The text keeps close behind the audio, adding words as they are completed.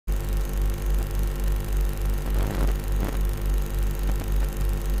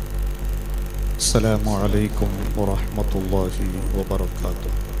السلام عليكم ورحمة الله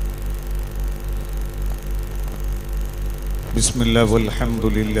وبركاته. بسم الله والحمد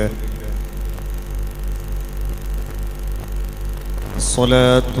لله،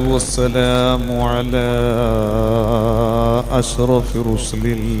 الصلاة والسلام على أشرف رسل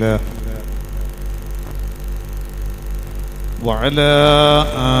الله وعلى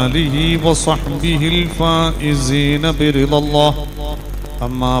آله وصحبه الفائزين برضا الله.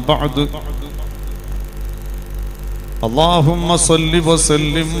 أما بعد، اللهم صل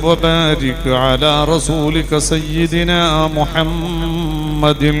وسلم وبارك على رسولك سيدنا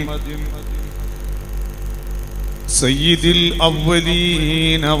محمد سيد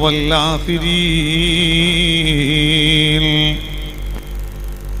الأولين والآخرين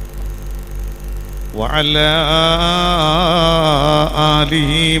وعلى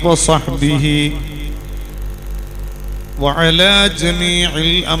آله وصحبه وعلى جميع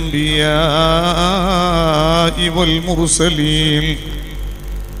الأنبياء والمرسلين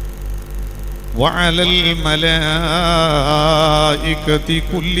وعلى الملائكة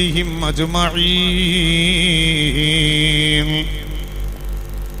كلهم أجمعين.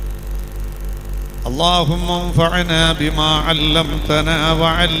 اللهم انفعنا بما علمتنا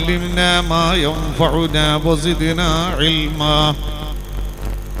وعلمنا ما ينفعنا وزدنا علما.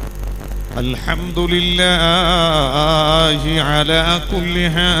 الحمد لله على كل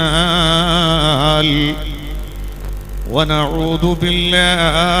حال، ونعوذ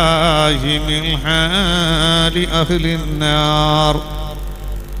بالله من حال أهل النار.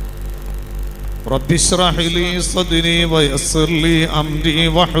 رب اشرح لي صدري ويسر لي أمري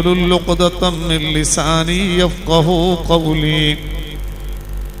واحلل عقدة من لساني يفقه قولي.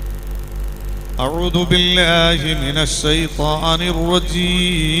 أعوذ بالله من الشيطان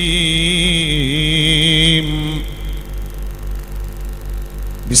الرجيم.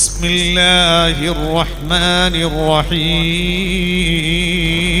 بسم الله الرحمن الرحيم.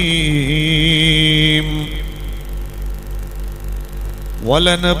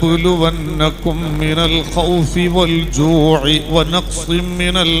 ولنبلونكم من الخوف والجوع ونقص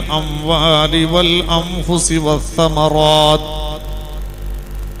من الأموال والأنفس والثمرات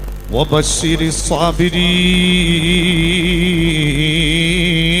وبشر الصابرين.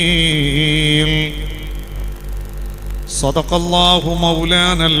 صدق الله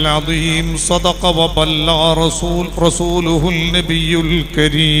مولانا العظيم، صدق وبلغ رسوله النبي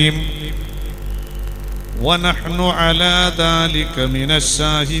الكريم، ونحن على ذلك من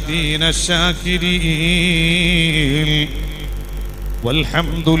الشاهدين الشاكرين،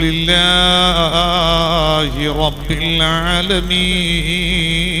 والحمد لله رب العالمين.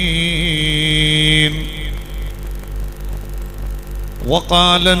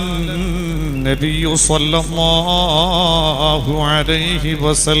 وقال النبي صلى الله عليه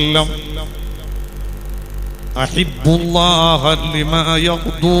وسلم: أحب الله لما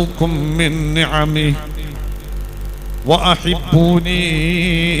يغدوكم من نعمه، وأحبوني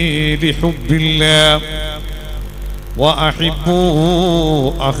لحب الله،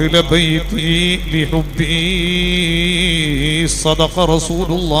 وأحبوا أهل بيتي لحبي. صدق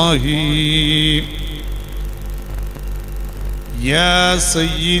رسول الله. يا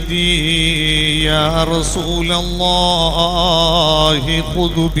سيدي يا رسول الله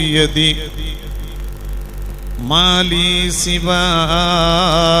خذ بيدي، ما لي سواك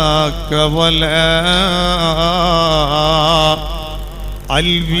ولا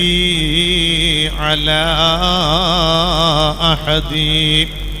ألوي على أحد.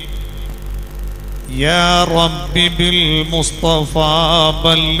 يا رب بالمصطفى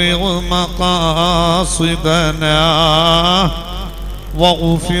بلغ مقاصدنا،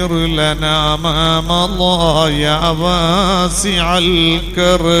 واغفر لنا ما مضى يا واسع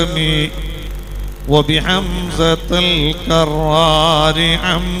الكرم. وبحمزة الكرار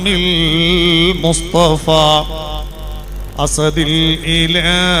عم المصطفى أسد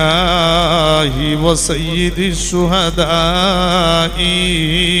الإله وسيد الشهداء.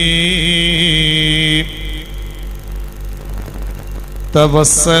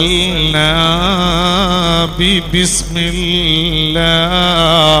 توسلنا ببسم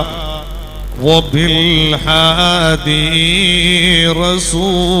الله وبالحادي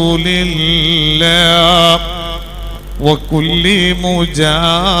رسول الله وكل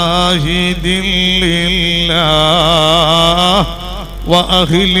مجاهد لله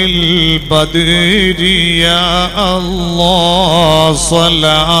وأهل البدر. يا الله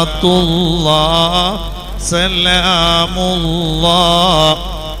صلاة الله سلام الله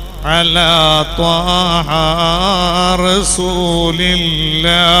على طه رسول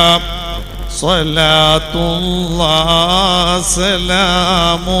الله صلاة الله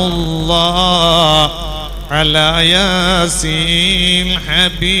سلام الله على ياسين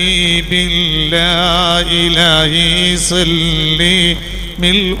حبيب الله إلهي صلي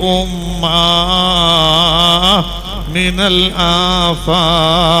من الأمة من الآفات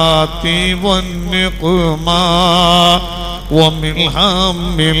والنقمة ومن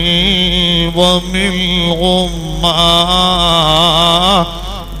الهم ومن الغمة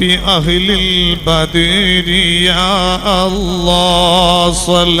بأهل البدر يا الله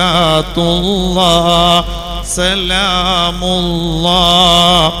صلاة الله سلام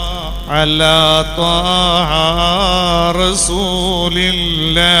الله على طه رسول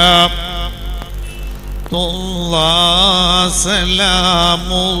الله الله سلام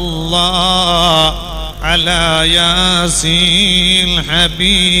الله على ياسين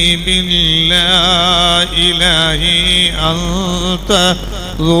حبيب الله إلهي أنت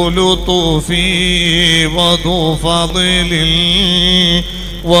ذو لطف وذو فضل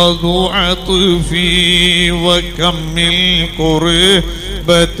وذو عطف وكمل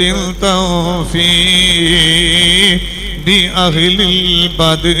قربة تنفي بأهل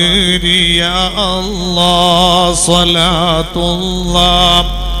البدر يا الله صلاة الله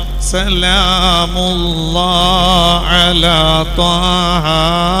سلام الله على طه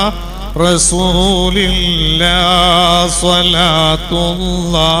رسول الله صلاة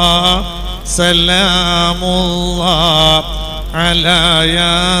الله سلام الله على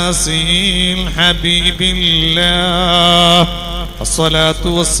ياسين حبيب الله الصلاة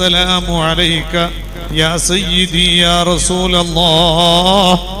والسلام عليك يا سيدي يا رسول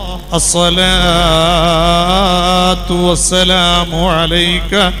الله الصلاة والسلام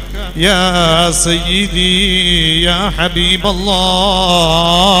عليك يا سيدي يا حبيب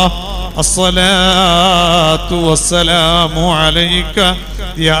الله الصلاة والسلام عليك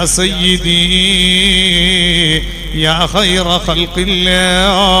يا سيدي يا خير خلق الله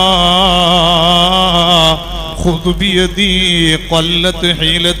خذ بيدي قلت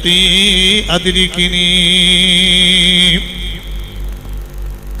حيلتي أدركني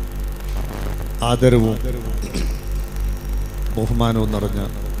ആദരവും ബഹുമാനവും നിറഞ്ഞ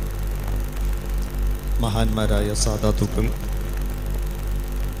മഹാന്മാരായ സാദാത്തുക്കൾ,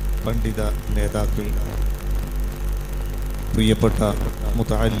 പണ്ഡിത നേതാക്കൾ, പ്രിയപ്പെട്ട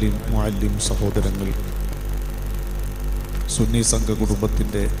മുഅല്ലിം സഹോദരങ്ങൾ, സുന്നി സംഘ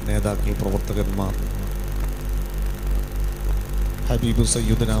കുടുംബത്തിൻ്റെ നേതാക്കൾ, പ്രവർത്തകന്മാർ, ഹബീബ്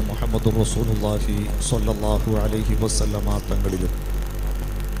സയ്യിദുനാ മുഹമ്മദുർ റസൂലുള്ളാഹി സ്വല്ലല്ലാഹു അലൈഹി വസല്ലമ തങ്ങളിലും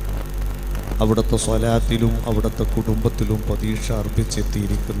അവിടുത്തെ സ്വലാത്തിലും അവിടുത്തെ കുടുംബത്തിലും പ്രതീക്ഷ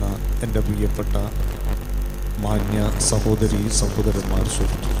അർപ്പിച്ചെത്തിയിരിക്കുന്ന എൻ്റെ പ്രിയപ്പെട്ട മാന്യ സഹോദരി സഹോദരന്മാർ,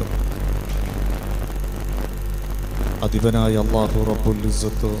 സുഹൃത്തുക്കൾ, അധിപനായ അല്ലാഹു റബ്ബുൽ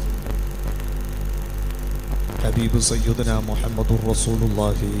ഇസ്സത്ത് ഹബീബ് സയ്യിദുനാ മുഹമ്മദുർ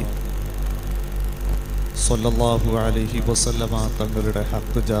റസൂലുള്ളാഹി സ്വല്ലല്ലാഹു അലൈഹി വസല്ലമ തങ്ങളുടെ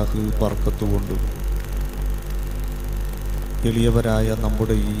ഹഖ് ജാഹ് ബർക്കത്ത് കൊണ്ട് എളിയവരായ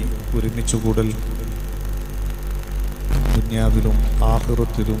നമ്മുടെ ഈ ഒരുമിച്ചുകൂടൽ ദുനിയാവിലും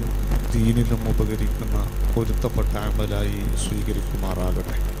ആഖിറത്തിലും ദീനിലും ഉപകരിക്കുന്ന പൊരുത്തപ്പെട്ട അമലായി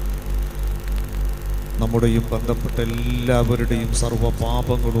സ്വീകരിക്കുമാറാകട്ടെ. നമ്മുടെയും ബന്ധപ്പെട്ട എല്ലാവരുടെയും സർവ്വ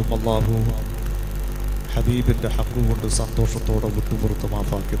പാപങ്ങളും അല്ലാഹു ഹബീബിൻ്റെ ഹഖ് കൊണ്ട് സന്തോഷത്തോടെ വിട്ടുപുറത്ത്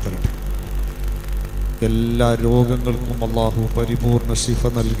മാഫാക്കി തരട്ടെ. എല്ലാ രോഗങ്ങൾക്കും അല്ലാഹു പരിപൂർണ ശിഫ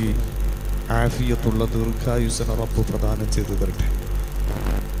നൽകി ആഫിയത്തുള്ള ദീർഘായുസ്സന റബ്ബ് പ്രദാനം ചെയ്തു തരട്ടെ.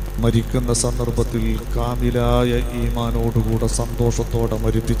 മരിക്കുന്ന സന്ദർഭത്തിൽ കാമിലായ ഈമാനോടുകൂടെ സന്തോഷത്തോടെ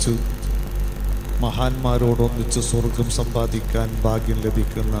മരിപ്പിച്ച് മഹാന്മാരോടൊന്നിച്ച് സ്വർഗം സമ്പാദിക്കാൻ ഭാഗ്യം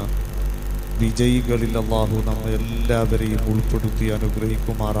ലഭിക്കുന്ന വിജയികളിൽ അല്ലാഹു നമ്മെ എല്ലാവരെയും ഉൾപ്പെടുത്തി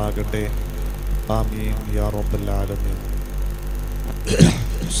അനുഗ്രഹിക്കുമാറാകട്ടെ. ആമീൻ യാ റബ്ബൽ ആലമീൻ.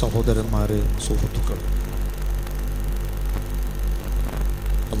 സഹോദരന്മാരെ, സുഹൃത്തുക്കൾ,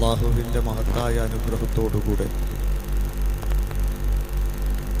 അല്ലാഹുവിൻ്റെ മഹത്തായ അനുഗ്രഹത്തോടുകൂടെ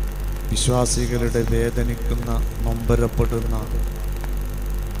വിശ്വാസികളുടെ വേദനിക്കുന്ന, നൊമ്പരപ്പെടുന്ന,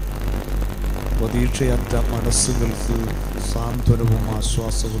 പ്രതീക്ഷയറ്റ മനസ്സുകൾക്ക് സാന്ത്വനവും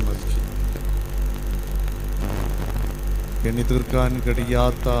ആശ്വാസവും നൽകി എണ്ണി തീർക്കാൻ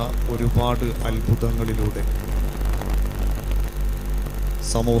കഴിയാത്ത ഒരുപാട് അത്ഭുതങ്ങളിലൂടെ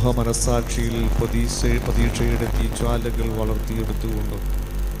സമൂഹ മനസ്സാക്ഷിയിൽ പ്രതീക്ഷയുടെ തീജ്വാലകൾ വളർത്തിയെടുത്തുകൊണ്ട്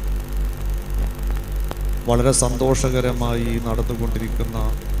വളരെ സന്തോഷകരമായി നടന്നുകൊണ്ടിരിക്കുന്ന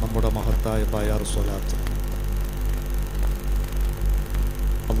നമ്മുടെ മഹത്തായ ബയാർ സ്വലാത്ത്,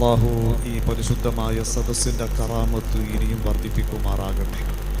 അല്ലാഹു ഈ പരിശുദ്ധമായ സദസ്സിൻ്റെ കറാമത്ത് ഇനിയും വർദ്ധിപ്പിക്കുമാറാകട്ടെ.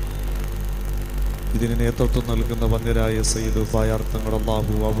 ഇതിന് നേതൃത്വം നൽകുന്ന വന്യരായ സയ്യിദ് ബയാർ തങ്ങൾ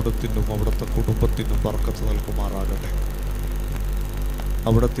അല്ലാഹു അവിടത്തിനും അവിടുത്തെ കുടുംബത്തിനും ബർക്കത്ത് നൽകുമാറാകട്ടെ.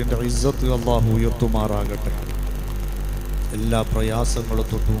 അവിടത്തിൻ്റെ ഇസ്സത്ത് അല്ലാഹു ഉയർത്തുമാറാകട്ടെ. എല്ലാ പ്രയാസങ്ങളും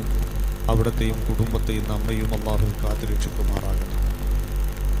തൊട്ടും അവിടത്തെയും കുടുംബത്തെയും നമ്മയും അല്ലാഹു കാത്തുരക്ഷിക്കുമാറാകട്ടെ.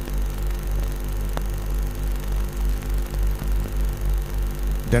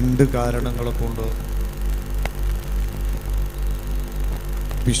 രണ്ട് കാരണങ്ങളെ കൊണ്ട്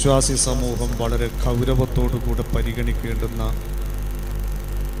വിശ്വാസി സമൂഹം വളരെ ഗൗരവത്തോടുകൂടെ പരിഗണിക്കേണ്ടുന്ന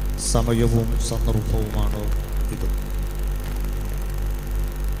സമയവും സന്ദർഭവുമാണ് ഇത്.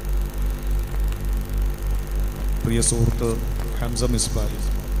 പ്രിയ സുഹൃത്ത് ഹംസ മിസ്ബാഹി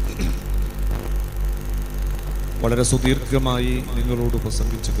വളരെ സുദീർഘമായി നിങ്ങളോട്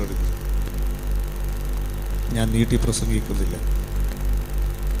പ്രസംഗിച്ചു കഴിഞ്ഞു. ഞാൻ നീട്ടി പ്രസംഗിക്കുന്നില്ല.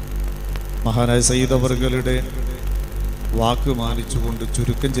 മഹാനായ സയ്യിദ് അവറുകളുടെ വാക്ക് മാനിച്ചുകൊണ്ട്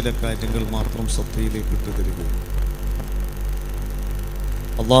ചുരുക്കം ചില കാര്യങ്ങൾ മാത്രം ശ്രദ്ധയിലേക്ക് ഇട്ടുതരികയും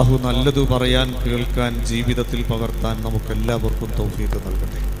അള്ളാഹു നല്ലത് പറയാൻ, കേൾക്കാൻ, ജീവിതത്തിൽ പകർത്താൻ നമുക്കെല്ലാവർക്കും തൗഫീഖ്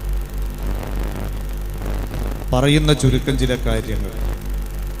നൽകട്ടെ. പറയുന്ന ചുരുക്കം ചില കാര്യങ്ങൾ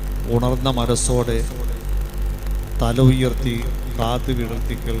ഉണർന്ന മനസ്സോടെ തല ഉയർത്തി കാത്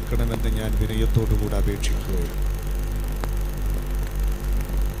വിടർത്തി കേൾക്കണമെന്ന് ഞാൻ വിനയത്തോടുകൂടി അപേക്ഷിക്കുകയാണ്.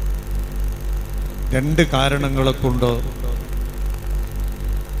 രണ്ട് കാരണങ്ങളെ കൊണ്ട്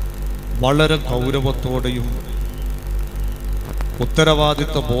വളരെ ഗൗരവത്തോടെയും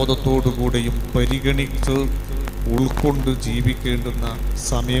ഉത്തരവാദിത്വ ബോധത്തോടുകൂടെയും പരിഗണിച്ച് ഉൾക്കൊണ്ട് ജീവിക്കേണ്ടുന്ന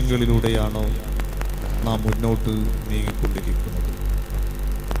സമയങ്ങളിലൂടെയാണ് നാം മുന്നോട്ട് നീങ്ങിക്കൊണ്ടിരിക്കുന്നത്.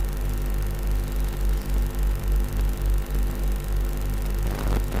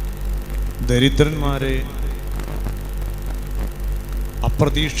 ദരിദ്രന്മാരെ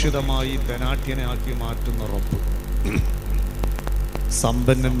അപ്രതീക്ഷിതമായി ധനാഢ്യനാക്കി മാറ്റുന്ന റബ്ബ്,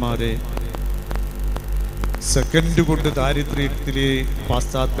 സമ്പന്നന്മാരെ സെക്കൻഡ് കൊണ്ട് ദാരിദ്ര്യത്തിലെ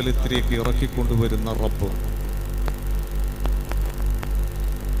പശ്ചാത്തലത്തിലേക്ക് ഇറക്കിക്കൊണ്ടുവരുന്ന റബ്ബ്,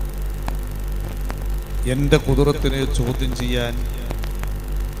 എൻ്റെ കുദറത്തിനെ ചോദ്യം ചെയ്യാൻ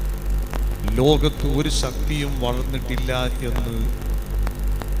ലോകത്ത് ഒരു ശക്തിയും വളർന്നിട്ടില്ല എന്ന്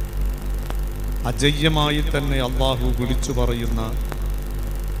അജയ്യമായി തന്നെ അള്ളാഹു വിളിച്ചു പറയുന്ന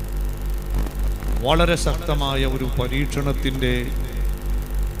വളരെ ശക്തമായ ഒരു പരീക്ഷണത്തിൻ്റെ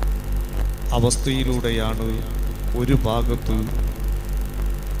അവസ്ഥയിലൂടെയാണ് ഒരു ഭാഗത്ത്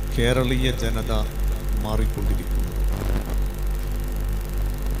കേരളീയ ജനത മാറിക്കൊണ്ടിരിക്കുന്നത്.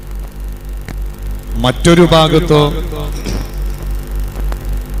 മറ്റൊരു ഭാഗത്ത്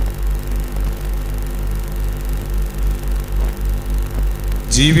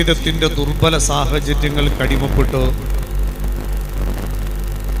ജീവിതത്തിൻ്റെ ദുർബല സാഹചര്യങ്ങൾക്ക് അടിമപ്പെട്ട്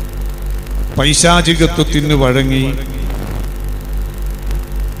പൈശാചികത്വത്തിന് വഴങ്ങി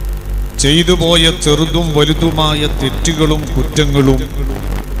ചെയ്തുപോയ ചെറുതും വലുതുമായ തെറ്റുകളും കുറ്റങ്ങളും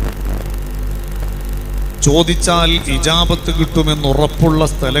ചോദിച്ചാൽ ഇജാബത്ത് കിട്ടുമെന്നുറപ്പുള്ള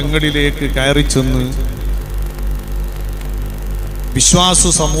സ്ഥലങ്ങളിലേക്ക് കയറി ചെന്ന് വിശ്വാസ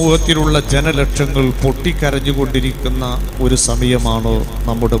സമൂഹത്തിലുള്ള ജനലക്ഷങ്ങൾ പൊട്ടിക്കരഞ്ഞുകൊണ്ടിരിക്കുന്ന ഒരു സമയമാണ്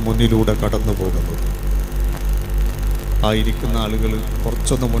നമ്മുടെ മുന്നിലൂടെ കടന്നു പോകുന്നത്. ആയിരിക്കുന്ന ആളുകൾ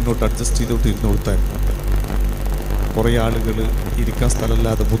കുറച്ചൊന്ന് മുന്നോട്ട് അഡ്ജസ്റ്റ് ചെയ്തോട്ട് ഇരുന്ന് കൊടുത്താൽ കുറേ ആളുകൾ ഇരിക്കാൻ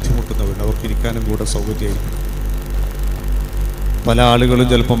സ്ഥലമില്ലാതെ ബുദ്ധിമുട്ടുന്നവരുണ്ട്. അവർക്ക് ഇരിക്കാനും കൂടെ സൗകര്യമായിരിക്കും. പല ആളുകളും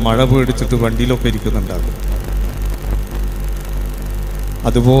ചിലപ്പോൾ മഴ പേടിച്ചിട്ട് വണ്ടിയിലൊക്കെ ഇരിക്കുന്നുണ്ടാകും.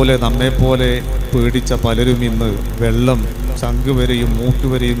 അതുപോലെ നമ്മെപ്പോലെ പേടിച്ച പലരും ഇന്ന് വെള്ളം ചങ്ക് വരെയും മൂക്ക്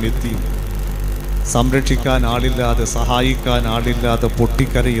വരെയും എത്തി സംരക്ഷിക്കാൻ ആളില്ലാതെ, സഹായിക്കാൻ ആളില്ലാതെ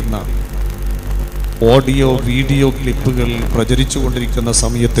പൊട്ടിക്കരയുന്ന ഓഡിയോ വീഡിയോ ക്ലിപ്പുകൾ പ്രചരിച്ചുകൊണ്ടിരിക്കുന്ന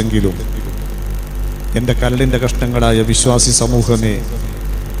സമയത്തെങ്കിലും എൻ്റെ കരളിൻ്റെ കഷ്ണങ്ങളായ വിശ്വാസി സമൂഹമേ,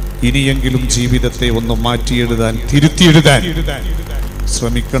 ഇനിയെങ്കിലും ജീവിതത്തെ ഒന്ന് മാറ്റിയെഴുതാൻ, തിരുത്തിയെഴുതാൻ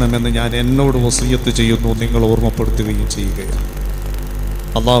ശ്രമിക്കണമെന്ന് ഞാൻ എന്നോട് വസിയത്ത് ചെയ്യുന്നു, നിങ്ങൾ ഓർമ്മപ്പെടുത്തുകയും ചെയ്യുകയാണ്.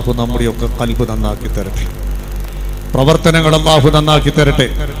 അള്ളാഹു നമ്മുടെയൊക്കെ ഖൽബ് നന്നാക്കി തരട്ടെ, പ്രവർത്തനങ്ങൾ അള്ളാഹു നന്നാക്കി തരട്ടെ,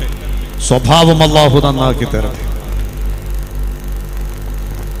 സ്വഭാവം അള്ളാഹു നന്നാക്കി തരട്ടെ.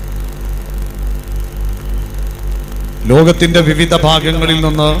 ലോകത്തിന്റെ വിവിധ ഭാഗങ്ങളിൽ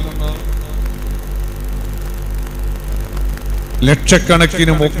നിന്ന്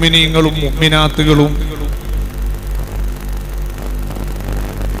ലക്ഷക്കണക്കിന് മുഅ്മിനീങ്ങളും മുഅ്മിനാത്തുകളും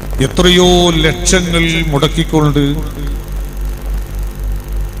എത്രയോ ലക്ഷങ്ങൾ മുടക്കിക്കൊണ്ട്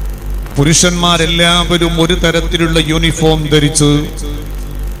പുരുഷന്മാരെല്ലാവരും ഒരു തരത്തിലുള്ള യൂണിഫോം ധരിച്ച്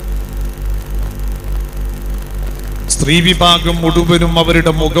സ്ത്രീ വിഭാഗം മുഴുവനും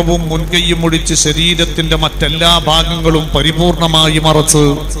അവരുടെ മുഖവും മുൻകൈയും ഒടിച്ച് ശരീരത്തിന്റെ മറ്റെല്ലാ ഭാഗങ്ങളും പരിപൂർണമായി മറച്ച്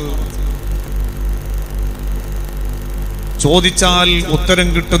ചോദിച്ചാൽ ഉത്തരം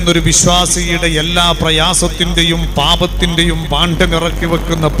കിട്ടുന്നൊരു വിശ്വാസിയുടെ എല്ലാ പ്രയാസത്തിന്റെയും പാപത്തിന്റെയും പാണ്ഡമിറക്കി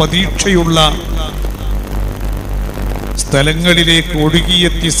വെക്കുന്ന പ്രതീക്ഷയുള്ള സ്ഥലങ്ങളിലേക്ക്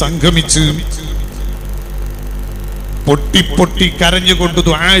ഒഴുകിയെത്തി സംഗമിച്ച് പൊട്ടി പൊട്ടി കരഞ്ഞുകൊണ്ട്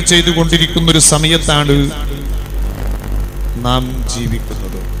ദുആ ചെയ്തുകൊണ്ടിരിക്കുന്ന ഒരു സമയത്താണ് നാം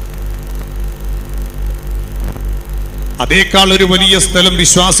ജീവിക്കുന്നത്. അതേക്കാൾ ഒരു വലിയ സ്ഥലം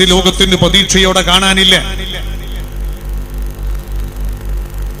വിശ്വാസി ലോകത്തിന് പ്രതീക്ഷയോടെ കാണാനില്ല.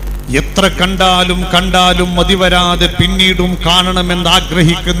 എത്ര കണ്ടാലും കണ്ടാലും മതിവരാതെ പിന്നീടും കാണണമെന്ന്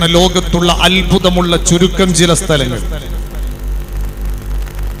ആഗ്രഹിക്കുന്ന ലോകത്തുള്ള അത്ഭുതമുള്ള ചുരുക്കം ചില സ്ഥലങ്ങൾ.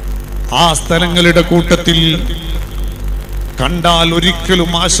 ആ സ്ഥലങ്ങളുടെ കൂട്ടത്തിൽ കണ്ടാൽ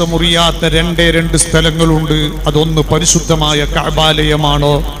ഒരിക്കലും ആശമുറിയാത്ത രണ്ട് സ്ഥലങ്ങളുണ്ട്. അതൊന്ന് പരിശുദ്ധമായ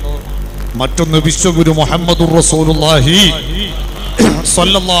കഅബാലയമാണോ, മറ്റൊന്ന് വിശ്വഗുരു മുഹമ്മദുർ റസൂലുള്ളാഹി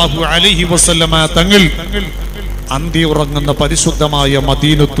സ്വല്ലല്ലാഹു അലൈഹി വസല്ലമ തങ്ങൾ അന്തി ഉറങ്ങുന്ന പരിശുദ്ധമായ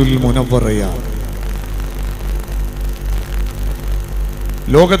മദീനത്തുൽ മുനവ്വറയാണ്.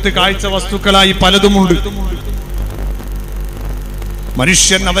 ലോകത്ത് കാഴ്ച വസ്തുക്കളായി പലതുമുണ്ട്.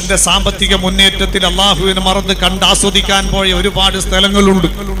 മനുഷ്യൻ അവന്റെ സാമ്പത്തിക മുന്നേറ്റത്തിൽ അള്ളാഹുവിനെ മറന്ന് കണ്ടാസ്വദിക്കാൻ പോയ ഒരുപാട് സ്ഥലങ്ങളുണ്ട്.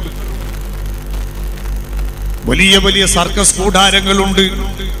 വലിയ വലിയ സർക്കസ് കൂടാരങ്ങളുണ്ട്,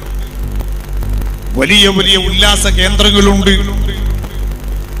 വലിയ വലിയ ഉല്ലാസ കേന്ദ്രങ്ങളുണ്ട്,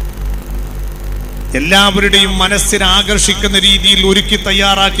 എല്ലാവരുടെയും മനസ്സിനെ ആകർഷിക്കുന്ന രീതിയിൽ ഒരുക്കി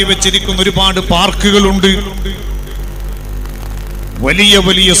തയ്യാറാക്കി വെച്ചിരിക്കുന്ന ഒരുപാട് പാർക്കുകളുണ്ട്, വലിയ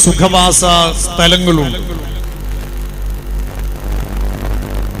വലിയ സുഖവാസ സ്ഥലങ്ങളുണ്ട്.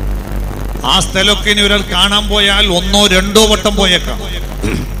 ആ സ്ഥലമൊക്കെ ഇനി ഒരാൾ കാണാൻ പോയാൽ 1 2 വട്ടം പോയേക്കാം.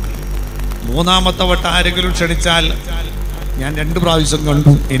 3ാമത്തെ വട്ടം ആരെങ്കിലും ക്ഷണിച്ചാൽ ഞാൻ 2 പ്രാവശ്യം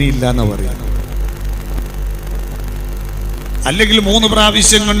കണ്ടു ഇനിയില്ല എന്ന് പറയാം, അല്ലെങ്കിൽ 3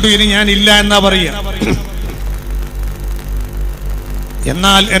 പ്രാവശ്യം കണ്ടു ഇനി ഞാൻ ഇല്ല എന്നാ പറയാ.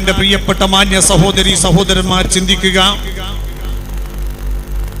 എന്നാൽ എന്റെ പ്രിയപ്പെട്ട മാന്യ സഹോദരി സഹോദരന്മാർ ചിന്തിക്കുക,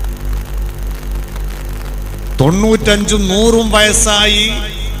 95 100 വയസ്സായി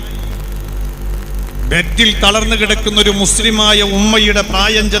ബെഡിൽ തളർന്നു കിടക്കുന്ന ഒരു മുസ്ലിമായ ഉമ്മയുടെ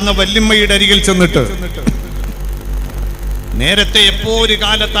പ്രായം ചെന്ന വല്യമ്മയുടെ അരികിൽ ചെന്നിട്ട്, നേരത്തെ എപ്പോ ഒരു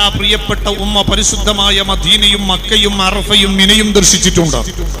കാലത്ത് ആ പ്രിയപ്പെട്ട ഉമ്മ പരിശുദ്ധമായ മദീനയും മക്കയും അറഫയും മിനയും ദർശിച്ചിട്ടുണ്ട്.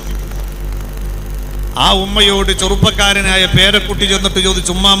 ആ ഉമ്മയോട് ചെറുപ്പക്കാരനായ പേരക്കുട്ടി ചെന്നിട്ട്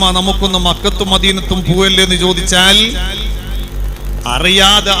ചോദിച്ചു, ഉമ്മാമ നമുക്കൊന്ന് മക്കത്തും മദീനത്തും പോവല്ലേ എന്ന് ചോദിച്ചാൽ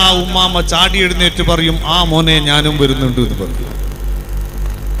അറിയാതെ ആ ഉമ്മാമ ചാടി എഴുന്നേറ്റ് പറയും, ആ മോനെ ഞാനും വരുന്നുണ്ട് എന്ന് പറയും.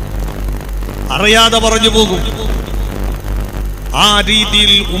 അറിയാതെ പറഞ്ഞു പോകും. ആ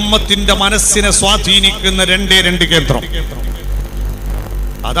രീതിയിൽ ഉമ്മത്തിന്റെ മനസ്സിനെ സ്വാധീനിക്കുന്ന 2 കേന്ദ്രം,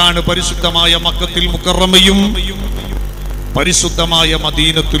 അതാണ് പരിശുദ്ധമായ മക്കത്തുൽ മുക്കറമയും പരിശുദ്ധമായ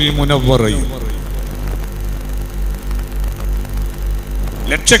മദീനത്തുൽ മുനവ്വറയും.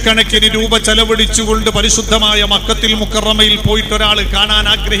 ലക്ഷക്കണക്കിന് രൂപ ചെലവഴിച്ചുകൊണ്ട് പരിശുദ്ധമായ മക്കത്തുൽ മുക്കറമയിൽ പോയിട്ട് ഒരാൾ കാണാൻ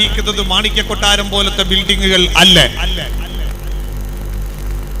ആഗ്രഹിക്കുന്നത് മാണിക്യ കൊട്ടാരം പോലത്തെ ബിൽഡിങ്ങുകൾ അല്ല.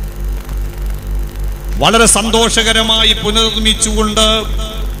 വളരെ സന്തോഷകരമായി പുനർനിർമ്മിച്ചുകൊണ്ട്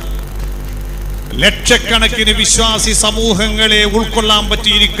ലക്ഷക്കണക്കിന് വിശ്വാസി സമൂഹങ്ങളെ ഉൾക്കൊള്ളാൻ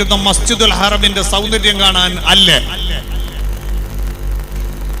പറ്റിയിരിക്കുന്ന മസ്ജിദുൽ ഹറമിന്റെ സൗന്ദര്യം കാണാൻ അല്ല.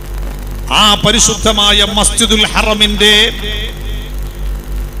 ആ പരിശുദ്ധമായ മസ്ജിദുൽ ഹറമിന്റെ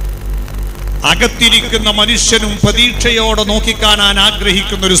അകത്തിരിക്കുന്ന മനുഷ്യനും പ്രതീക്ഷയോടെ നോക്കിക്കാണാൻ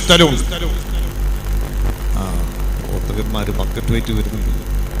ആഗ്രഹിക്കുന്ന ഒരു സ്ഥലവും. ഓർത്തകന്മാര് ബക്കറ്റ് വെയിറ്റ് വരുന്നുണ്ട്.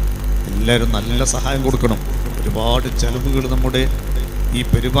 എല്ലാവരും നല്ല സഹായം കൊടുക്കണം. ഒരുപാട് ചെലവുകൾ നമ്മുടെ ഈ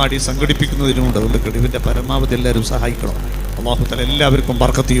പരിപാടി സംഘടിപ്പിക്കുന്നതിനുമുണ്ട്. അതുകൊണ്ട് കഴിവിന്റെ പരമാവധി എല്ലാവരും സഹായിക്കണം. അല്ലാഹു തആല എല്ലാവർക്കും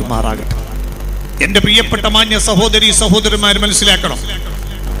ബർക്കത്ത് ചെയ്യുമാറാകട്ടെ. എന്റെ പ്രിയപ്പെട്ട മാന്യ സഹോദരി സഹോദരന്മാർ മനസ്സിലാക്കണം,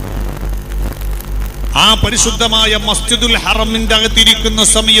 ആ പരിശുദ്ധമായ മസ്ജിദുൽ ഹറമിന്റെ അകത്തിരിക്കുന്ന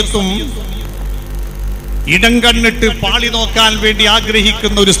സമയത്തും ഇടം കണ്ണിട്ട് പാളി നോക്കാൻ വേണ്ടി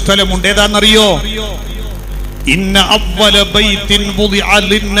ആഗ്രഹിക്കുന്ന ഒരു സ്ഥലമുണ്ട്. ഏതാണെന്നറിയോ? ഇന്ന അവ്വല ബൈത്തിൻ വുദിഅ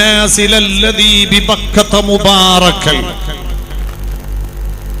ലിന്നാസി ലല്ലദീ ബിബക്കത മുബാറകൻ.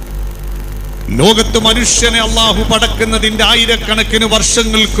 ലോകത്ത് മനുഷ്യനെ അല്ലാഹു പടക്കുന്നതിന്റെ ആയിരക്കണക്കിന്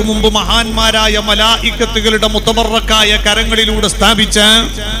വർഷങ്ങൾക്ക് മുമ്പ് മഹാന്മാരായ മലായികത്തുകളുടെ മുതബറക്കായ കരങ്ങളിലൂടെ സ്ഥാപിച്ച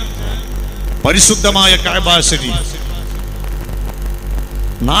പരിശുദ്ധമായ കഅബ ശരീഫ്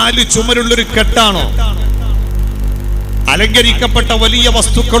 4 ചുമരുള്ളൊരു കെട്ടാണോ? അലങ്കരിക്കപ്പെട്ട വലിയ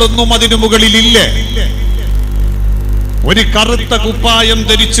വസ്തുക്കളൊന്നും അതിനു മുകളിലില്ല. ഒരു കറുത്ത കുപ്പായം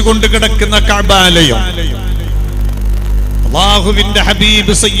ധരിച്ചുകൊണ്ട് കിടക്കുന്ന കഅബാലയം. അല്ലാഹുവിന്റെ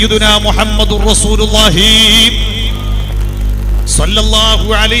ഹബീബ് സയ്യിദുനാ മുഹമ്മദുർ റസൂലുള്ളാഹി സ്വല്ലല്ലാഹു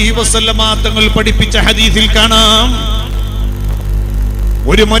അലൈഹി വസല്ലമ തങ്ങൾ പഠിപ്പിച്ച ഹദീസിൽ കാണാം,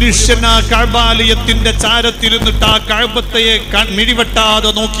 ഒരു മനുഷ്യൻ ആ കഅബാലയത്തിന്റെ ചാരത്തിരുന്നിട്ട് ആ കഅബത്തെ മിഴിവെട്ടാതെ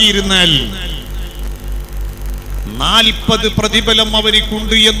നോക്കിയിരുന്നാൽ 40 പ്രതിഫലം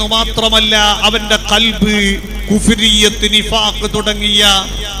അവനിക്കുണ്ട് എന്ന് മാത്രമല്ല, അവന്റെ ഖൽബ് കുഫ്രിയത്ത്, നിഫാഖ് തുടങ്ങിയ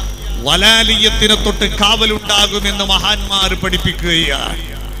വലാലിയത്തിനെ തൊട്ട് കാവലുണ്ടാകുമെന്ന് മഹാന്മാർ പഠിപ്പിക്കുകയാണ്.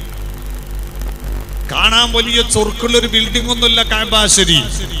 കാണാൻ വലിയ ചൊറുക്കുള്ളൊരു ബിൽഡിംഗ് ഒന്നുമില്ല കഅബ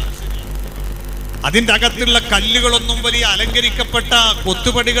ശരീഫ്. അതിന്റെ അകത്തുള്ള കല്ലുകളൊന്നും വലിയ അലങ്കരിക്കപ്പെട്ട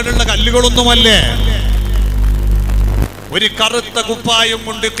കൊത്തുപടികളുള്ള കല്ലുകളൊന്നുമല്ലേ. ഒരു കറുത്ത കുപ്പായം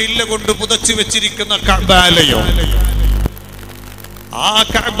കൊണ്ട് കില്ല കൊണ്ട് പുതച്ചു വെച്ചിരിക്കുന്ന കഅബാലയം. ആ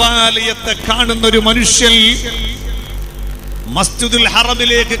കഅബാലയത്തെ കാണുന്ന ഒരു മനുഷ്യൻ മസ്ജിദുൽ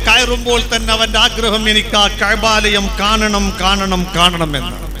ഹറമിലേക്ക് കയറുമ്പോൾ തന്നെ അവന്റെ ആഗ്രഹം, എനിക്ക് ആ കഅബാലയം കാണണം കാണണം കാണണം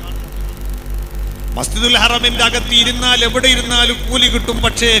എന്ന്. മസ്ജിദുൽ ഹറമിന്റെ അകത്ത് ഇരുന്നാൽ എവിടെ ഇരുന്നാലും കൂലി കിട്ടും,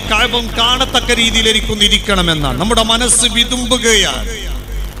 പക്ഷേ കഅബം കാണത്തക്ക രീതിയിൽ എനിക്കൊന്ന് ഇരിക്കണമെന്നാണ്. നമ്മുടെ മനസ്സ് വിതുമ്പുകയാണ്,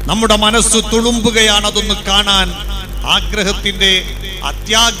 നമ്മുടെ മനസ്സ് തുളുമ്പുകയാണ് അതൊന്ന് കാണാൻ. ആഗ്രഹത്തിന്റെ,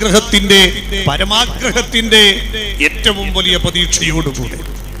 അത്യാഗ്രഹത്തിന്റെ, പരമാഗ്രഹത്തിന്റെ ഏറ്റവും വലിയ പ്രതീക്ഷയോടുകൂടെ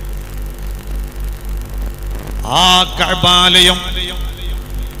ആ കഅബാലയം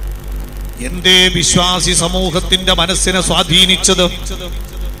എന്തേ വിശ്വാസി സമൂഹത്തിന്റെ മനസ്സിനെ സ്വാധീനിച്ചത്?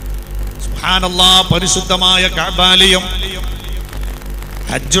 സുബ്ഹാനല്ലാഹ്, പരിശുദ്ധമായ കഅബാലയം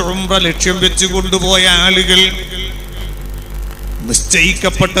ഹജ്ജ് ഉംറ ലക്ഷ്യം വെച്ച് കൊണ്ടുപോയ ആളുകൾ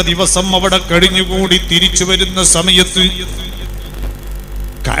നിശ്ചയിക്കപ്പെട്ട ദിവസം അവിടെ കഴിഞ്ഞുകൂടി തിരിച്ചു വരുന്ന സമയത്ത്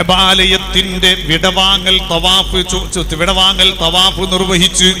കഅബാലയത്തിന്റെ വിടവാങ്ങൽ തവാഫ്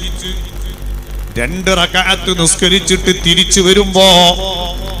നിർവഹിച്ച് 2 റക്അത്ത് നിസ്കരിച്ചിട്ട് തിരിച്ചു വരുമ്പോ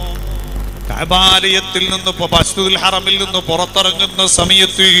കഅബാലയത്തിൽ നിന്ന്, മസ്ജിദുൽ ഹറമിൽ നിന്ന് പുറത്തിറങ്ങുന്ന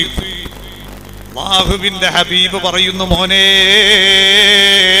സമയത്ത് അല്ലാഹുവിന്റെ ഹബീബ് പറയുന്നു, മോനെ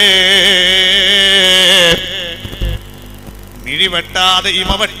മിഴിവെട്ടാതെ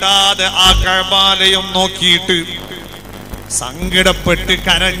ഇമവെട്ടാതെ ആ കഅബാലയം നോക്കിയിട്ട് സങ്കടപ്പെട്ട്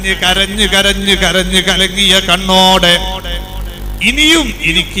കരഞ്ഞ് കരഞ്ഞ് കരഞ്ഞ് കരഞ്ഞ് കലങ്ങിയ കണ്ണോടെ, ഇനിയും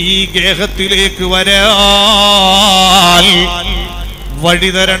എനിക്ക് ഈ ഗേഹത്തിലേക്ക് വരാൻ വഴി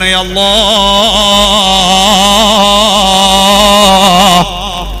തരണേ അല്ലാഹ്,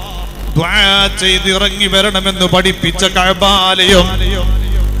 ദുആ ചെയ്ത് ഇറങ്ങി വരണമെന്ന് പഠിപ്പിച്ച കഅബാലയം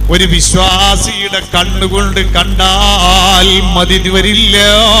ഒരു വിശ്വാസിയുടെ കണ്ണുകൊണ്ട് കണ്ടാൽ മതി വരില്ല,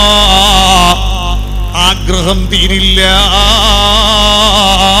 ആഗ്രഹം തീരില്ല.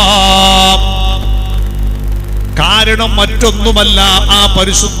 കാരണം മറ്റൊന്നുമല്ല, ആ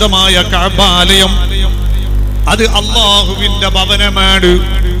പരിശുദ്ധമായ കഅബാലയം അത് അല്ലാഹുവിന്റെ ഭവനമാണ്,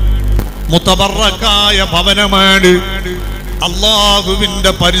 മുതബറക്കായ ഭവനമാണ്.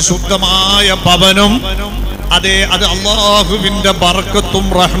 അല്ലാഹുവിന്റെ പരിശുദ്ധമായ ഭവനം, അതെ, അത് അല്ലാഹുവിന്റെ ബർക്കത്തും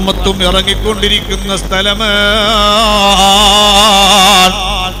റഹ്മത്തും ഇറങ്ങിക്കൊണ്ടിരിക്കുന്ന സ്ഥലമാണ്.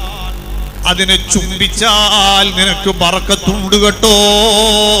 അതിനെ ചുംബിച്ചാൽ നിനക്ക് ബർക്കത്തുണ്ട് കേട്ടോ,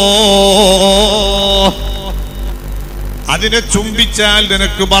 അതിനെ ചുംബിച്ചാൽ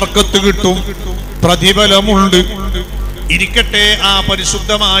നിനക്ക് ബർക്കത്ത് കിട്ടും, പ്രതിഫലമുണ്ട്. ഇരിക്കട്ടെ, ആ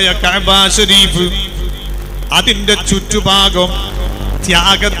പരിശുദ്ധമായ കഅബ ശരീഫ്, അതിന്റെ ചുറ്റുഭാഗം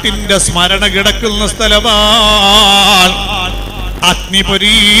ത്യാഗത്തിന്റെ സ്മരണ കിടക്കുന്ന സ്ഥലമാണ്.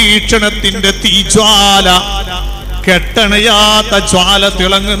 അഗ്നിപരീക്ഷണത്തിന്റെ തീജ്വാല, കെട്ടണയാത്ത ജ്വാല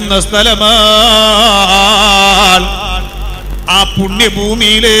തിളങ്ങുന്ന സ്ഥലമാണ്. ആ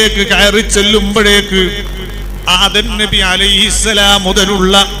പുണ്യഭൂമിയിലേക്ക് കയറി ചെല്ലുമ്പോഴേക്ക് ആദം നബി അലൈഹിസ്സലാം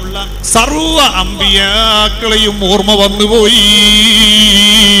മുതലുള്ള സർവ്വ അമ്പിയാക്കളെയും ഓർമ്മ വന്നുപോയി.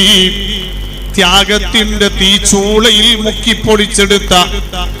 ത്യാഗത്തിന്റെ തീച്ചൂളയിൽ മുക്കിപ്പൊടിച്ചെടുത്ത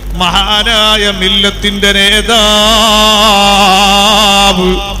മഹാനായ മില്ലത്തിന്റെ നേതാവ്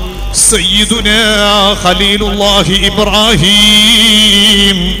സയ്യിദുനാ ഖലീലുല്ലാഹി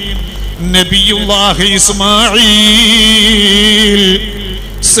ഇബ്രാഹിം, നബിയുല്ലാഹി ഇസ്മാഈൽ,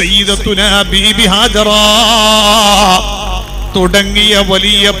 സയ്യിദത്തുനാ ബീബി ഹാജറ തുടങ്ങിയ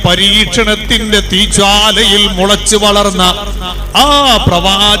വലിയ പരീക്ഷണത്തിന്റെ തീജ്വാലയിൽ മുളച്ചു വളർന്ന ആ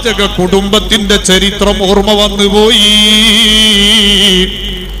പ്രവാചക കുടുംബത്തിന്റെ ചരിത്രം ഓർമ്മ വന്നുപോയി.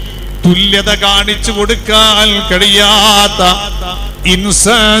 തുല്യത കാണിച്ചു കൊടുക്കാൻ കഴിയാത്ത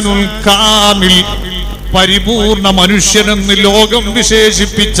ഇൻസാനുൽ കാമിൽ, പരിപൂർണ മനുഷ്യനെന്ന് ലോകം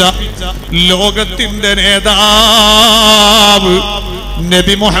വിശേഷിപ്പിച്ച ലോകത്തിന്റെ നേതാവ്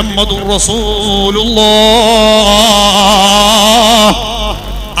നബി മുഹമ്മദുർ റസൂലുള്ളാഹ്,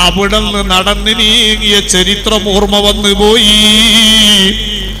 അവിടുന്ന് നടന്നു നീങ്ങിയ ചരിത്രം ഓർമ്മ വന്നുപോയി.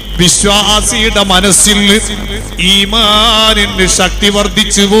 വിശ്വാസിയുടെ മനസ്സിൽ ഈമാനിന് ശക്തി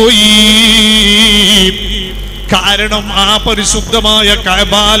വർദ്ധിച്ചു പോയി. കാരണം ആ പരിശുദ്ധമായ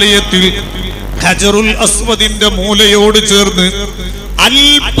കഅബാലയത്തിൽ ഹജറുൽ അസ്വദിന്റെ മൂലയോട് ചേർന്ന്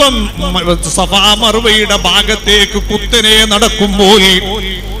അല്പം സഫാ മർവയുടെ ഭാഗത്തേക്ക് കുത്തനെ നടക്കുമ്പോൾ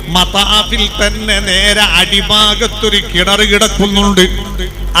മതാഫിൽ തന്നെ നേരെ അടിഭാഗത്തൊരു കിണർ കിടക്കുന്നുണ്ട്.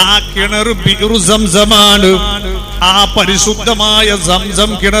 ആ കിണർ ബിഉർ സംസമാണ്. ആ പരിശുദ്ധമായ സംസം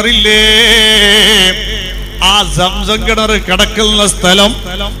കിണറില്ലേ, ആ സംസം കിണർ കിടക്കുന്ന സ്ഥലം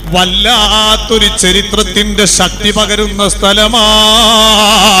വല്ലാത്തൊരു ചരിത്രത്തിന്റെ ശക്തി പകരുന്ന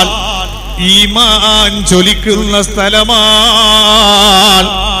സ്ഥലമാണ്. ഈമാൻ ജ്വലിക്കുന്ന സ്ഥലമാണ്.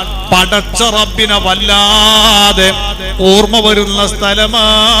 പടച്ച റബ്ബിനെ വല്ലാതെ ഓർമ്മ വരുന്ന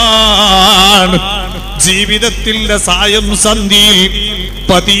സ്ഥലമാണ്. ജീവിതത്തിന്റെ സായം സന്ധിയിൽ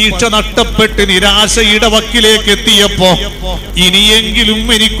പ്രതീക്ഷ നഷ്ടപ്പെട്ട് നിരാശയുടെ വക്കിലേക്ക് എത്തിയപ്പോ ഇനിയെങ്കിലും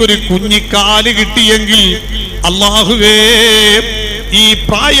എനിക്കൊരു കുഞ്ഞിക്കാല് കിട്ടിയെങ്കിൽ, അല്ലാഹുവേ, ഈ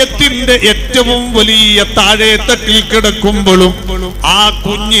പ്രായത്തിന്റെ ഏറ്റവും വലിയ താഴേത്തട്ടിൽ കിടക്കുമ്പോഴും ആ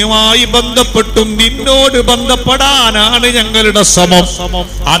കുഞ്ഞുമായി ബന്ധപ്പെട്ടും നിന്നോട് ബന്ധപ്പെടാനാണ് ഞങ്ങളുടെ ശ്രമം.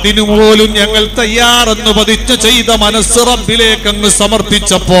 അതിനുപോലും ഞങ്ങൾ തയ്യാറെന്ന് പതിച്ച് ചെയ്ത മനസ്സ് റബ്ബിലേക്ക് അങ്ങ്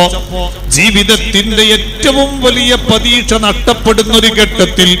സമർപ്പിച്ചപ്പോ ജീവിതത്തിന്റെ ഏറ്റവും വലിയ പ്രതീക്ഷ നഷ്ടപ്പെടുന്ന ഒരു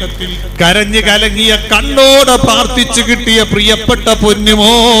ഘട്ടത്തിൽ കരഞ്ഞു കലങ്ങിയ കണ്ണോടെ പ്രാർത്ഥിച്ചു കിട്ടിയ പ്രിയപ്പെട്ട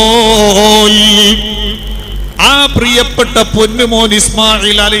പൊന്നുമോൻ, ആ പ്രിയപ്പെട്ട പൊന്നുമോൻ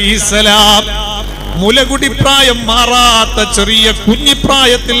ഇസ്മായിൽ അലൈഹിസ്സലാം മുലകുടി പ്രായം മാറാത്ത ചെറിയ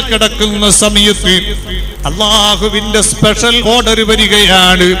കുഞ്ഞിപ്രായത്തിൽ കിടക്കുന്ന സമയത്ത് അല്ലാഹുവിന്റെ സ്പെഷ്യൽ ഓർഡർ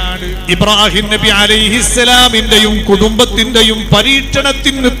വരികയാണ്. ഇബ്രാഹിം നബി അലൈഹിസ്സലാമിന്റെയും കുടുംബത്തിന്റെയും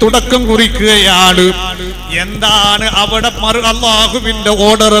പരീക്ഷണത്തിന് തുടക്കം കുറിക്കുകയാണ്. എന്താണ് അവിടെ അല്ലാഹുവിന്റെ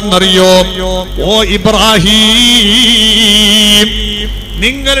ഓർഡർ എന്നറിയോ? ഓ ഇബ്രാഹിം,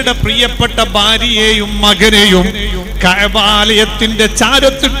 നിങ്ങളുടെ പ്രിയപ്പെട്ട ഭാര്യയെയും മകനെയും കഅബാലയത്തിന്റെ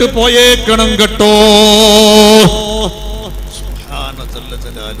ചാരത്തിട്ട് പോയേക്കണം കേട്ടോ.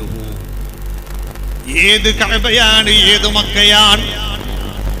 ഏത് കഅബയാണ്, ഏത് മക്കയാണ്?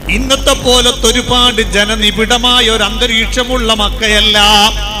 ഇന്നത്തെ പോലത്തെ ഒരുപാട് ജനനിബിഡമായ ഒരു അന്തരീക്ഷമുള്ള മക്കയല്ല.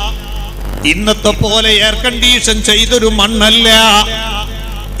 ഇന്നത്തെ പോലെ എയർ കണ്ടീഷൻ ചെയ്തൊരു മണ്ണല്ല.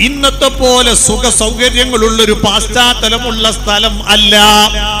 ഇന്നത്തെ പോലെ സുഖ സൗകര്യങ്ങളുള്ളൊരു പാശ്ചാത്തലമുള്ള സ്ഥലം അല്ല.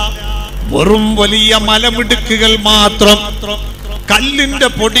 വെറും വലിയ മലമിടുക്കുകൾ മാത്രം, കല്ലിന്റെ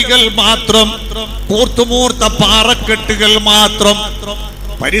പൊടികൾ മാത്രം, കൂർത്തുമൂർത്ത പാറക്കെട്ടുകൾ മാത്രം,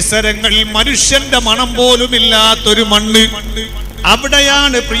 പരിസരങ്ങളിൽ മനുഷ്യന്റെ മണം പോലുമില്ലാത്തൊരു മണ്ണ്.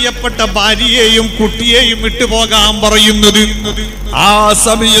 അവിടെയാണ് പ്രിയപ്പെട്ട ഭാര്യയെയും കുട്ടിയെയും വിട്ടുപോകാൻ പറയുന്നത്. ആ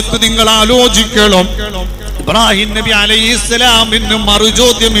സമയത്ത് നിങ്ങൾ ആലോചിക്കണം, ഇബ്രാഹിം നബി അലൈഹിസ്സലാമിന്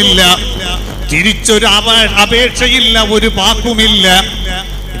മറുചോദ്യമില്ല, തിരിച്ചൊരു അപേക്ഷയില്ല, ഒരു വാക്കുമില്ല.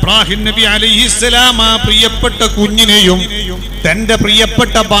 ഇബ്രാഹിം നബി അലൈഹിസ്സലാം ആ പ്രിയപ്പെട്ട കുഞ്ഞിനെയും തന്റെ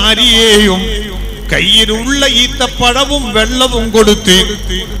പ്രിയപ്പെട്ട ഭാര്യയെയും കയ്യിലുള്ള ഈത്തപ്പഴവും വെള്ളവും കൊടുത്ത്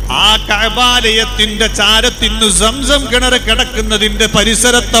ആ കഅബാലയത്തിന്റെ ചാരത്തിനു സംസം കിണർ കിടക്കുന്നതിന്റെ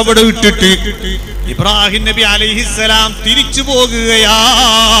പരിസരത്ത് അവിടെ ഇട്ടിട്ട് ഇബ്രാഹിം നബി അലൈഹിസ്സലാം തിരിച്ചു പോകുകയാണ്.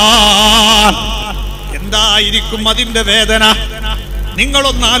 എന്തായിരിക്കും അതിന്റെ വേദന?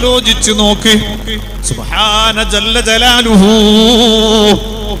 നിങ്ങളൊന്ന് ആലോചിച്ചു നോക്ക്. സുബ്ഹാന ജല്ല ജലാലുഹു,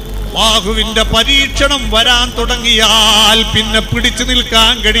 അല്ലാഹുവിന്റെ പരീക്ഷണം വരാൻ തുടങ്ങിയാൽ പിന്നെ പിടിച്ചു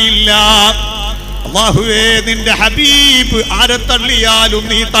നിൽക്കാൻ കഴിയില്ല. അല്ലാഹുവേ, നിന്റെ ഹബീബ് ആരെ തള്ളിയാലും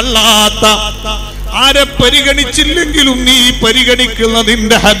നീ തള്ളാത്ത, ആരെ പരിഗണിച്ചില്ലെങ്കിലും നീ പരിഗണിക്കുന്ന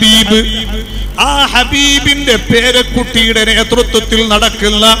നിന്റെ ഹബീബ്, ആ ഹബീബിന്റെ പേരക്കുട്ടിയുടെ നേതൃത്വത്തിൽ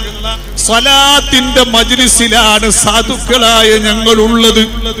നടക്കുന്ന സ്വലാത്തിന്റെ മജ്ലിസിലാണ് സാധുക്കളായ ഞങ്ങളുള്ളത്.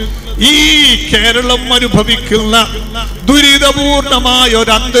 ഈ കേരളം അനുഭവിക്കുന്ന ദുരിതപൂർണമായ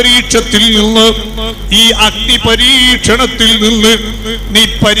ഒരു അന്തരീക്ഷത്തിൽ നിന്ന്, ഈ അഗ്നി പരീക്ഷണത്തിൽ നിന്ന് നീ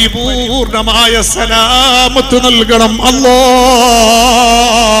പരിപൂർണമായ സലാമത്ത് നൽകണം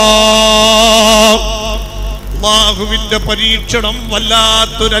അല്ലാഹുവിന്റെ പരീക്ഷണം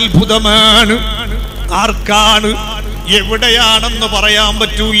വല്ലാത്തൊരത്ഭുതമാണ്. ആർക്കാണ്, എവിടെയാണെന്ന് പറയാൻ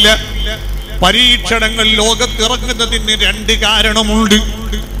പറ്റൂല. പരീക്ഷണങ്ങൾ ലോകത്തിറങ്ങുന്നതിന് രണ്ട് കാരണമുണ്ട്.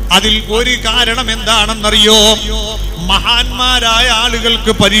 അതിൽ ഒരു കാരണം എന്താണെന്നറിയോ? മഹാന്മാരായ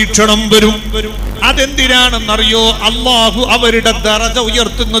ആളുകൾക്ക് പരീക്ഷണം വരും. അതെന്തിനാണെന്നറിയോ? അല്ലാഹു അവരുടെ ദറജ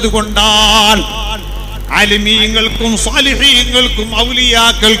ഉയർത്തുന്നത് കൊണ്ടാണ്. ആലിമീങ്ങൾക്കും സാലിഹീങ്ങൾക്കും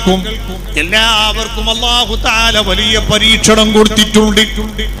ഔലിയാക്കൾക്കും എല്ലാവർക്കും അല്ലാഹു തആല വലിയ പരീക്ഷണം കൊടുത്തിട്ടുണ്ട്.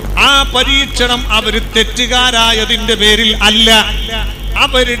 ആ പരീക്ഷണം അവർ തെറ്റുകാരായതിന്റെ പേരിൽ അല്ല,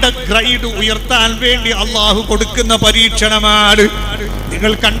 അവരുടെ ഗ്രേഡ് ഉയർത്താൻ വേണ്ടി അല്ലാഹു കൊടുക്കുന്ന പരീക്ഷണമാണ്.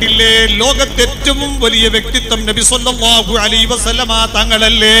 നിങ്ങൾ കണ്ടില്ലേ, ലോകത്തെ ഏറ്റവും വലിയ വ്യക്തിത്വം നബി സല്ലല്ലാഹു അലൈഹി വസല്ലമ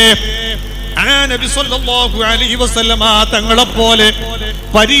തങ്ങളല്ലേ? ആ നബി സല്ലല്ലാഹു അലൈഹി വസല്ലമ തങ്ങളെ പോലെ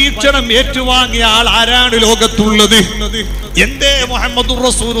പരീക്ഷണം ഏറ്റുവാങ്ങിയ ആൾ ആരാണ് ലോകത്തുള്ളത്? എന്തേ മുഹമ്മദുർ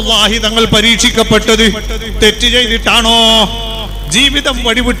റസൂലുള്ളാഹി തങ്ങൾ പരീക്ഷിക്കപ്പെട്ടത്? തെറ്റ് ചെയ്തിട്ടാണോ? ജീവിതം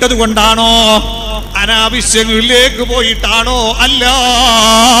വഴിവിട്ടത് കൊണ്ടാണോ? അനാവശ്യങ്ങളിലേക്ക് പോയിട്ടാണോ? അല്ല.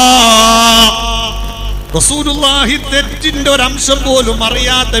 റസൂലുള്ളാഹി തെറ്റിന്റെ ഒരംശം പോലും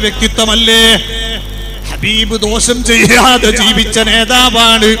അറിയാത്ത വ്യക്തിത്വമല്ലേ? ഹബീബ് ദോഷം ചെയ്യാതെ ജീവിച്ച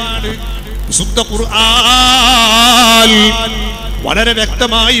നേതാവാണ്. വിശുദ്ധ ഖുർആൻ വളരെ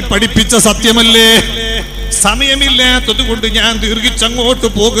വ്യക്തമായി പഠിപ്പിച്ച സത്യമല്ലേ? സമയമില്ലാത്തത് കൊണ്ട് ഞാൻ ദീർഘിച്ചങ്ങോട്ട്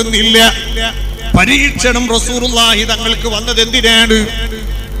പോകുന്നില്ല. പരീക്ഷണം റസൂലുള്ളാഹി തങ്ങൾക്ക് വന്നത് എന്തിനാണ്?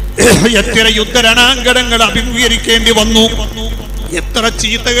 എത്ര യുദ്ധരണാങ്കണങ്ങൾ അഭിമുഖീകരിക്കേണ്ടി വന്നു, എത്ര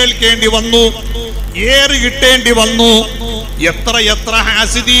ചീത്ത കേൾക്കേണ്ടി വന്നു, ഏറ് കിട്ടേണ്ടി വന്നു, എത്ര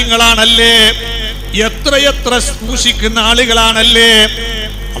ഹാസിദീങ്ങളാണല്ലേ, എത്ര സൂക്ഷിക്കുന്ന ആളുകളാണല്ലേ.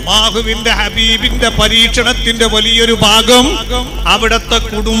 അല്ലാഹുവിന്റെ ഹബീബിന്റെ പരീക്ഷണത്തിന്റെ വലിയൊരു ഭാഗം അവിടത്തെ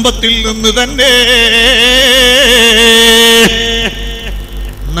കുടുംബത്തിൽ നിന്ന് തന്നെ.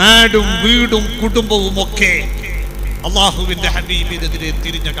 നാടും വീടും കുടുംബവും ഒക്കെ അല്ലാഹുവിന്റെ ഹബീബിനെതിരെ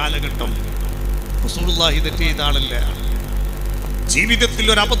തിരിഞ്ഞ കാലഘട്ടം. റസൂലുള്ളാഹി തെറ്റ് ചെയ്ത ആളല്ല. ജീവിതത്തിൽ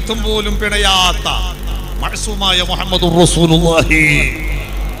ഒരു അബദ്ധം പോലും പിണയാത്ത മഅ്സൂമായ മുഹമ്മദുർ റസൂലുള്ളാഹി.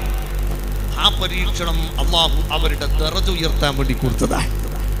 ആ പരീക്ഷണം അല്ലാഹു അവരുടെ ദറജ ഉയർത്താൻ വേണ്ടി കൊടുത്തതാണ്.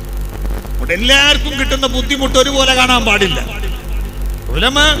 എല്ലാവർക്കും കിട്ടുന്ന ബുദ്ധിമുട്ട് ഒരുപോലെ കാണാൻ പാടില്ല.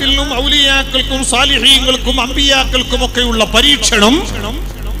 ഉലമാഇൽക്കും ഔലിയാക്കൾക്കും സാലിഹീങ്ങൾക്കും അമ്പിയാക്കൾക്കും ഒക്കെയുള്ള പരീക്ഷണം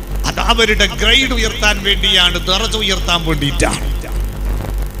അത് അവരുടെ ഗ്രേഡ് ഉയർത്താൻ വേണ്ടിയാണ്, ദറജ ഉയർത്താൻ വേണ്ടിയിട്ടാണ്.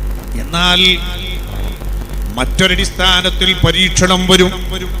 എന്നാൽ മറ്റൊരടിസ്ഥാനത്തിൽ പരീക്ഷണം വരും.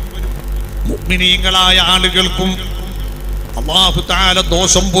 മുഅ്മിനീങ്ങളായ ആളുകൾക്കും അല്ലാഹു തആല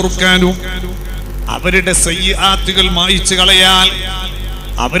ദോഷം പൊറുക്കാനും അവരുടെ സയ്യിആത്തുകൾ മായ്ച്ചു കളയാൻ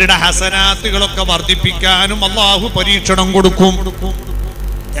അവരുടെ ഹസനാത്തുകളൊക്കെ വർദ്ധിപ്പിക്കാനും അല്ലാഹു പരീക്ഷണം കൊടുക്കും.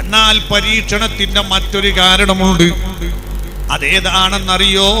 എന്നാൽ പരീക്ഷണത്തിന്റെ മറ്റൊരു കാരണമുണ്ട്.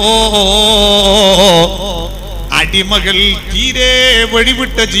 അതേതാണെന്നറിയോ? അടിമകൾ തീരെ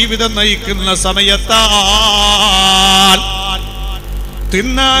വഴിവിട്ട ജീവിതം നയിക്കുന്ന സമയത്താൽ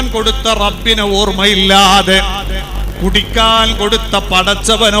തിന്നാൻ കൊടുത്ത റബ്ബിനെ ഓർമ്മയില്ലാതെ, കുടിക്കാൻ കൊടുത്ത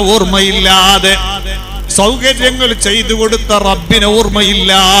പടച്ചവനെ ഓർമ്മയില്ലാതെ, സൗകര്യങ്ങൾ ചെയ്തു കൊടുത്ത റബ്ബിനെ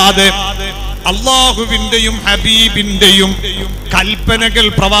ഓർമ്മയില്ലാതെ, അല്ലാഹുവിന്റെയും ഹബീബിന്റെയും കൽപ്പനകൾ,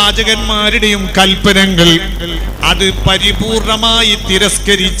 പ്രവാചകന്മാരുടെയും കൽപ്പനകൾ അത് പരിപൂർണമായി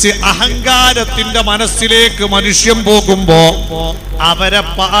തിരസ്കരിച്ച് അഹങ്കാരത്തിന്റെ മനസ്സിലേക്ക് മനുഷ്യൻ പോകുമ്പോ അവരെ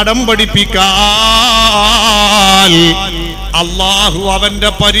പാഠം പഠിപ്പിക്കാൻ അല്ലാഹു അവന്റെ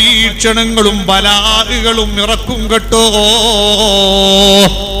പരീക്ഷണങ്ങളും ബലാകളും ഇറക്കും കേട്ടോ.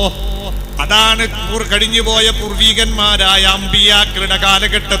 അതാണ് കഴിഞ്ഞുപോയ പൂർവീകന്മാരായ അമ്പിയാക്കളുടെ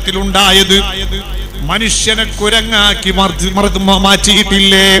കാലഘട്ടത്തിൽ ഉണ്ടായത്. മനുഷ്യനെ കുരങ്ങാക്കി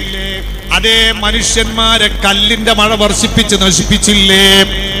മാറ്റിയിട്ടില്ലേ? അതേ മനുഷ്യന്മാരെ കല്ലിന്റെ മഴ വർഷിപ്പിച്ച് നശിപ്പിച്ചില്ലേ?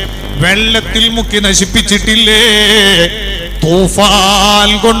 വെള്ളത്തിൽ മുക്കി നശിപ്പിച്ചിട്ടില്ലേ? തൂഫാൻ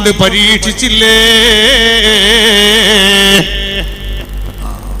കൊണ്ട് പരീക്ഷിച്ചില്ലേ?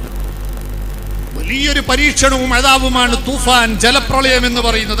 വലിയൊരു പരീക്ഷണവും അദാബുമാണ് തൂഫാൻ, ജലപ്രളയം എന്ന്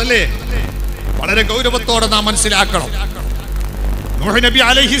പറയുന്നത് അല്ലേ? വളരെ ഗൗരവത്തോടെ നാം മനസ്സിലാക്കണം. നൂഹ് നബി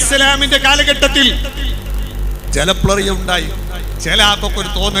അലൈഹിസ്സലാമിന്റെ കാലഘട്ടത്തിൽ ജലപ്രളയം ഉണ്ടായി. ചില ആൾക്കൊക്കെ ഒരു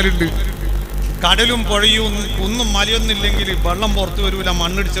തോന്നലുണ്ട്, കടലും പുഴയും കുന്നും മലയൊന്നില്ലെങ്കിൽ വെള്ളം പുറത്തു വരൂല,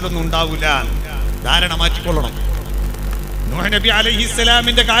 മണ്ണിടിച്ചിലൊന്നും ഉണ്ടാവില്ല. ധാരണ മാറ്റിക്കൊള്ളണം. നൂഹ് നബി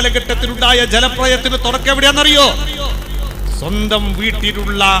അലൈഹിസ്സലാമിന്റെ കാലഘട്ടത്തിലുണ്ടായ ജലപ്രളയത്തിന് തുടക്കം എവിടെയാണെന്നറിയോ? സ്വന്തം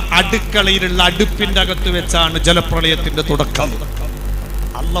വീട്ടിലുള്ള അടുക്കളയിലുള്ള അടുപ്പിന്റെ അകത്ത് വെച്ചാണ് ജലപ്രളയത്തിന്റെ തുടക്കം.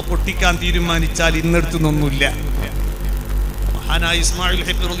 അള്ള പൊട്ടിക്കാൻ തീരുമാനിച്ചാൽ ഇന്നെടുത്തുനിന്നൊന്നുമില്ല. മഹാനായ ഇസ്മായിൽ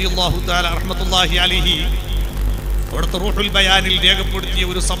ഹബ്ബി റളിയല്ലാഹു തആല റഹ്മത്തുള്ളാഹി അലൈഹി അവിടുത്തെ റൂഹുൽ ബയാനിൽ രേഖപ്പെടുത്തിയ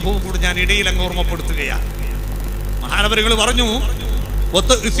ഒരു സംഭവം കൂടി ഞാൻ ഇടയിൽ അങ്ങ് ഓർമ്മപ്പെടുത്തുകയാണ്. മഹാനവറുകൾ പറഞ്ഞു,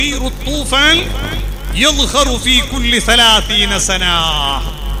 വതഅ്സീറു തൂഫാൻ യദ്ഖറു ഫീ കുല്ലി 30 സനാ.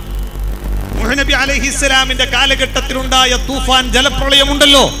 നൂഹ് നബി അലൈഹിസ്സലാമിന്റെ കാലഘട്ടത്തിലുണ്ടായ തൂഫാൻ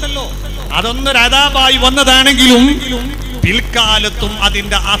ജലപ്രളയമുണ്ടല്ലോ, അതൊന്നൊരു അദാബായി വന്നതാണെങ്കിലും പിൽക്കാലത്തും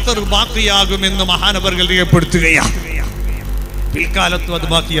അതിന്റെ അസർ ബാക്കിയാകുമെന്ന് മഹാനവറുകൾ രേഖപ്പെടുത്തുകയാണ്. പിൽക്കാലത്തും അത്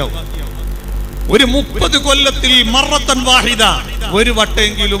ബാക്കിയാവും. ഒരു 30 കൊല്ലത്തിൽ മറത്തൻ വാഹിദ, ഒരു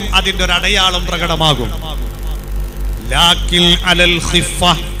വട്ടെങ്കിലും അതിന്റെ ഒരു അടയാളം പ്രകടമാകും. ലാകിൻ അലൽ ഖിഫ,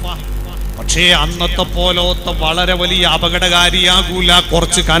 പക്ഷേ അന്നത്തെ പോലത്തെ വളരെ വലിയ അപകടകാരിയാകൂല,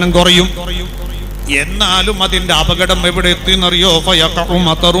 കുറച്ച് കനം കുറയും. എന്നാലും അതിന്റെ അപകടം എവിടെ എത്തിയെന്നറിയോ? ഫയഖഉ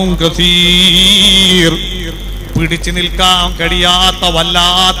മതറുൻ കസീർ, പിടിച്ചു നിൽക്കാൻ കഴിയാത്ത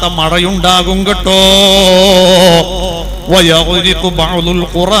വല്ലാത്ത മഴയുണ്ടാകും കേട്ടോ. വയഗ്രിഖു ബഅദുൽ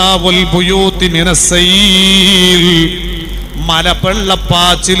ഖുറാ വൽ ബുയൂതി മിനസ്സൈൽ,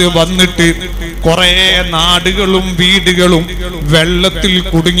 മലവെള്ളപ്പാച്ചില് വന്നിട്ട് കുറെ നാടുകളും വീടുകളും വെള്ളത്തിൽ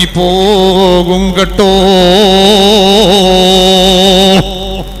കുടുങ്ങിപ്പോകും കേട്ടോ.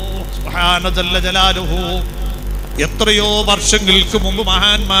 സുബ്ഹാന ജല്ല ജലാലുഹു. എത്രയോ വർഷങ്ങൾക്ക് മുമ്പ്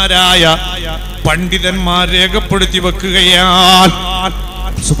മഹാന്മാരായ പണ്ഡിതന്മാർ രേഖപ്പെടുത്തി വെക്കുകയാണ്.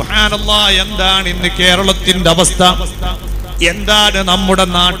 സുബ്ഹാനല്ലാഹ്, എന്താണ് ഇന്ന് കേരളത്തിന്റെ അവസ്ഥ, എന്താണ് നമ്മുടെ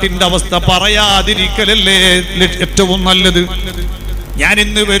നാട്ടിന്റെ അവസ്ഥ പറയാതിരിക്കലല്ലേ ഏറ്റവും നല്ലത്. ഞാൻ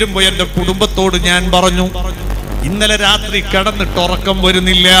ഇന്ന് വരുമ്പോ എന്റെ കുടുംബത്തോട് ഞാൻ പറഞ്ഞു, ഇന്നലെ രാത്രി കിടന്നിട്ട് ഉറക്കം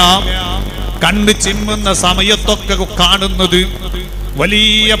വരുന്നില്ല. കണ്ണ് ചിമ്മുന്ന സമയത്തൊക്കെ കാണുന്നത്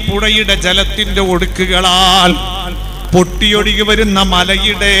വലിയ പുഴയുടെ ജലത്തിന്റെ ഒഴുക്കുകളാൽ പൊട്ടിയൊഴുകി വരുന്ന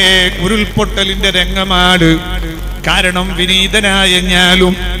മലയുടെ ഉരുൾപൊട്ടലിന്റെ രംഗമാണ്. കാരണം വിനീതനായ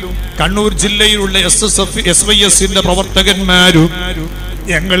ഞാനും കണ്ണൂർ ജില്ലയിലുള്ള SYSന്റെ പ്രവർത്തകന്മാരും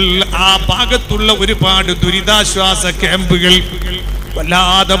ഞങ്ങൾ ആ ഭാഗത്തുള്ള ഒരുപാട് ദുരിതാശ്വാസ ക്യാമ്പുകൾ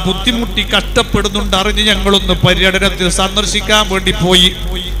വല്ലാതെ ബുദ്ധിമുട്ടി കഷ്ടപ്പെടുന്നുണ്ട് അറിഞ്ഞ് ഞങ്ങളൊന്ന് പര്യടനത്തിൽ സന്ദർശിക്കാൻ വേണ്ടി പോയി.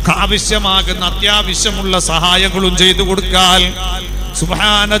 ആവശ്യമാകുന്ന അത്യാവശ്യമുള്ള സഹായങ്ങളും ചെയ്തു കൊടുക്കാൻ.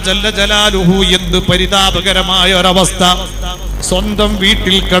 സുബ്ഹാന ജല്ല ജലാലുഹു, എന്ത് പരിതാപകരമായ ഒരവസ്ഥ. സ്വന്തം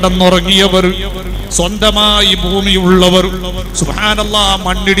വീട്ടിൽ കിടന്നുറങ്ങിയവർ, സ്വന്തമായി ഭൂമിയുള്ളവർ, സുബ്ഹാനല്ലാഹ്,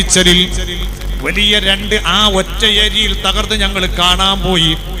 മണ്ണിടിച്ചലിൽ വലിയ രണ്ട് ആ ഒറ്റ ഏരിയയിൽ തകർന്ന് ഞങ്ങൾ കാണാൻ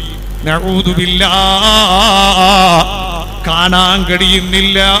പോയി. നഊദു ബില്ലാഹ്, കാണാൻ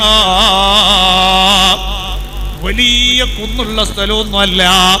കഴിയുന്നില്ല. വലിയ കുന്നുള്ള സ്ഥലമൊന്നുമല്ല,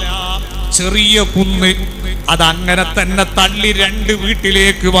 ചെറിയ കുന്ന്. അതങ്ങനെ തന്നെ തള്ളി രണ്ട്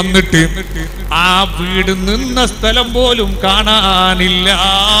വീട്ടിലേക്ക് വന്നിട്ട് ആ വീട് നിന്ന സ്ഥലം പോലും കാണാനില്ല.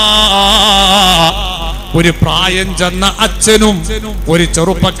 ഒരു പ്രായം ചെന്ന അച്ഛനും ഒരു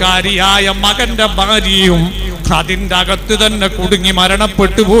ചെറുപ്പക്കാരിയായ മകന്റെ ഭാര്യയും അതിൻ്റെ അകത്ത് തന്നെ കുടുങ്ങി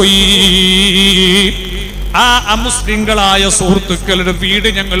മരണപ്പെട്ടു പോയി. ആ അമുസ്ലിങ്ങളായ സുഹൃത്തുക്കളുടെ വീട്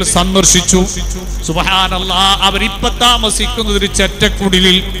ഞങ്ങൾ സന്ദർശിച്ചു. സുബ്ഹാനല്ലാഹ്, അവരിപ്പോ താമസിക്കുന്നത് ഒരു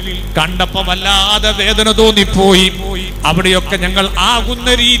ചെറ്റക്കുടിലിൽ. കണ്ടപ്പോ വല്ലാതെ വേദന തോന്നിപ്പോയി. അവിടെയൊക്കെ ഞങ്ങൾ ആകുന്ന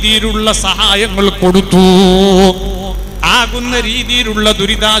രീതിയിലുള്ള സഹായങ്ങൾ കൊടുത്തു, ആകുന്ന രീതിയിലുള്ള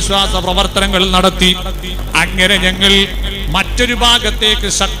ദുരിതാശ്വാസ പ്രവർത്തനങ്ങൾ നടത്തി. അങ്ങനെ ഞങ്ങൾ മറ്റൊരു ഭാഗത്തേക്ക്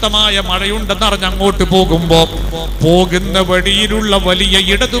ശക്തമായ മഴയുണ്ടെന്നറിഞ്ഞ് അങ്ങോട്ട് പോകുന്ന വഴിയിലുള്ള വലിയ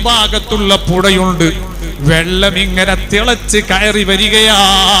ഇടതുഭാഗത്തുള്ള പുഴയുണ്ട്. വെള്ളം ഇങ്ങനെ തിളച്ച് കയറി വരികയാ.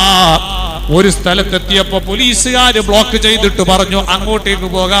 ഒരു സ്ഥലത്തെത്തിയപ്പോ പോലീസുകാര് ബ്ലോക്ക് ചെയ്തിട്ട് പറഞ്ഞു അങ്ങോട്ടേക്ക്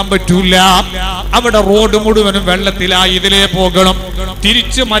പോകാൻ പറ്റൂല, അവിടെ റോഡ് മുഴുവനും വെള്ളത്തിലായി, ഇതിലേ പോകണം.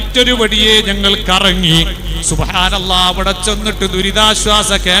 തിരിച്ച് മറ്റൊരു വഴിയെ ഞങ്ങൾ കറങ്ങി. സുബ്ഹാനല്ലാഹ്, അവിടെ ചെന്നിട്ട് ദുരിതാശ്വാസ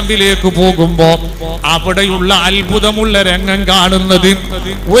ക്യാമ്പിലേക്ക് പോകുമ്പോ അവിടെയുള്ള അത്ഭുതമുള്ള രംഗം കാണുന്നത്,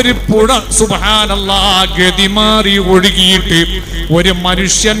 ഒരു പുഴ സുബ്ഹാനല്ലാഹ് ഗതിമാറി ഒഴുകിയിട്ട് ഒരു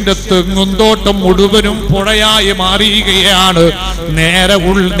മനുഷ്യന്റെ തെങ്ങുന്തോട്ടം മുഴുവനും പുഴയായി മാറുകയാണ്.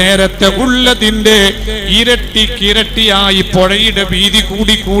 നേരത്തെ ഉള്ളതിന്റെ ഇരട്ടിക്കിരട്ടിയായി പുഴയുടെ വീതി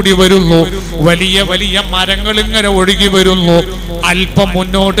കൂടി വരുന്നു. വലിയ വലിയ മരങ്ങൾ ഇങ്ങനെ ഒഴുകി വരുന്നു. അല്പം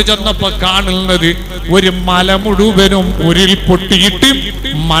മുന്നോട്ട് ചെന്നപ്പോ കാണുന്നത് ഒരു മല മുഴുവനും ഉരുൾ പൊട്ടിയിട്ട്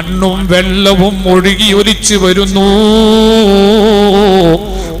മണ്ണും വെള്ളവും ഒഴുകി ഒലിച്ചു വരുന്നു.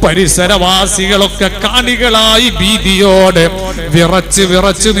 പരിസരവാസികളൊക്കെ കാണികളായി ഭീതിയോടെ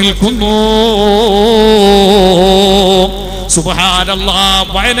വിറച്ച് നിൽക്കുന്നു. സുബ്ഹാനല്ലാഹ്,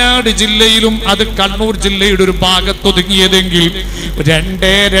 വയനാട് ജില്ലയിലും അത് കണ്ണൂർ ജില്ലയുടെ ഒരു ഭാഗത്തൊതുങ്ങിയതെങ്കിൽ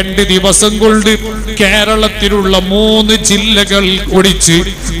 2 ദിവസം കൊണ്ട് കേരളത്തിലുള്ള 3 ജില്ലകൾ ഒഴിച്ച്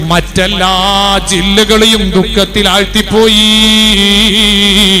മറ്റെല്ലാ ജില്ലകളെയും ദുഃഖത്തിലാഴ്ത്തിപ്പോയി.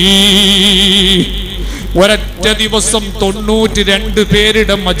 ഒരൊറ്റ ദിവസം 92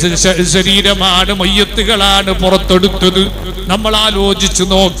 പേരുടെ ശരീരമാണ്, മയ്യത്തുകളാണ് പുറത്തെടുത്തത്. നമ്മൾ ആലോചിച്ചു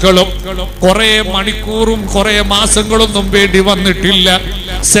നോക്കണം. കുറെ മണിക്കൂറും കുറെ മാസങ്ങളൊന്നും വേണ്ടി വന്നിട്ടില്ല,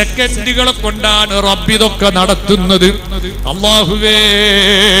 സെക്കൻഡുകളെ കൊണ്ടാണ് റബ്ബിതൊക്കെ നടത്തുന്നത്. അല്ലാഹുവേ,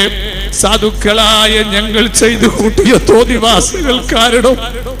 സാധുക്കളായ ഞങ്ങൾ ചെയ്തു കൂട്ടിയ തോന്നിവാസികൾ കാരണം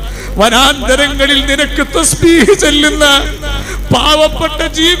വനാന്തരങ്ങളിൽ നിനക്ക് തസ്ബീഹ് ചെല്ലുന്ന പാവപ്പെട്ട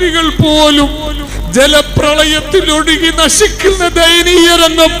ജീവികൾ പോലും ജലപ്രളയത്തിൽ ഒഴുകി നശിക്കുന്ന ദയനീയ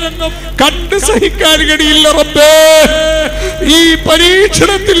രംഗം കണ്ടു സഹിക്കാൻ കഴിയില്ല റബ്ബേ. ഈ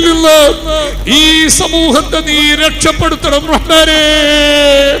പരീക്ഷണത്തിൽ നിന്ന് ഈ സമൂഹത്തെ നീ രക്ഷപ്പെടുത്തണം റഹ്മാനേ.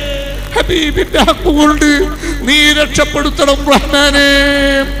 ഹബീബിന്റെ ഹക്കുകൊണ്ട് നീ രക്ഷപ്പെടുത്തണം റഹ്മാനേ.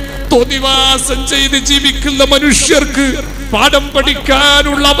 തോന്നിവാസം ചെയ്ത് ജീവിക്കുന്ന മനുഷ്യർക്ക് പാഠം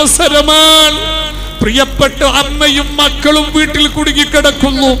പഠിക്കാനുള്ള അവസരമാണ്. പ്രിയപ്പെട്ട അമ്മയും മക്കളും വീട്ടിൽ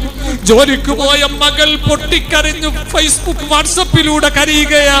കുടുങ്ങിക്കിടക്കുന്നു. ജോലിക്ക് പോയ മകൾ പൊട്ടിക്കരഞ്ഞു ഫേസ്ബുക്ക് വാട്സപ്പിലൂടെ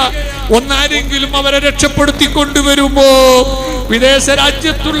കരയുകയാ. ഒന്നാരെങ്കിലും അവരെ രക്ഷപ്പെടുത്തി കൊണ്ടുവരുമ്പോ വിദേശ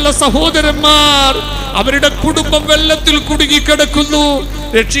രാജ്യത്തുള്ള സഹോദരന്മാർ അവരുടെ കുടുംബം വെള്ളത്തിൽ കുടുങ്ങിക്കിടക്കുന്നു,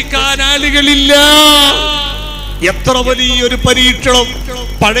 രക്ഷിക്കാൻ ആളുകളില്ല. എത്ര വലിയൊരു പരീക്ഷണം.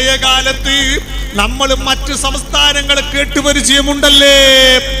 പഴയ കാലത്ത് നമ്മൾ മറ്റ് സംസ്ഥാനങ്ങളെ കേട്ടുപരിചയമുണ്ടല്ലേ.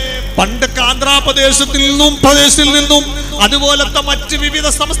 പണ്ടൊക്കെ ആന്ധ്രാപ്രദേശത്തിൽ നിന്നും അതുപോലത്തെ മറ്റ് വിവിധ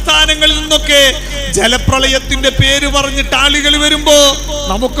സംസ്ഥാനങ്ങളിൽ നിന്നൊക്കെ ജലപ്രളയത്തിന്റെ പേര് പറഞ്ഞിട്ട് ആളുകൾ വരുമ്പോ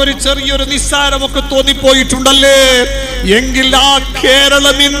നമുക്കൊരു ചെറിയൊരു നിസ്സാരമൊക്കെ തോന്നിപ്പോയിട്ടുണ്ടല്ലേ. എങ്കിൽ ആ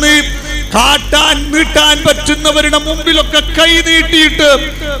കേരളം നിന്ന് കാട്ടാൻ നീട്ടാൻ പറ്റുന്നവരുടെ മുമ്പിലൊക്കെ കൈ നീട്ടിയിട്ട്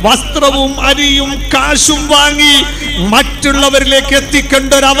വസ്ത്രവും അരിയും കാശും വാങ്ങി മറ്റുള്ളവരിലേക്ക്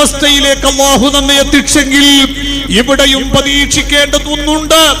എത്തിക്കേണ്ട ഒരവസ്ഥയിലേക്ക് അല്ലാഹു നമ്മെ എത്തിച്ചെങ്കിൽ ഇവിടെയും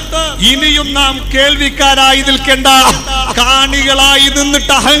പ്രതീക്ഷിക്കേണ്ടതൊന്നുണ്ട്. ഇനിയും നാം കേൾവിക്കാരായി നിൽക്കേണ്ട, കാണികളായി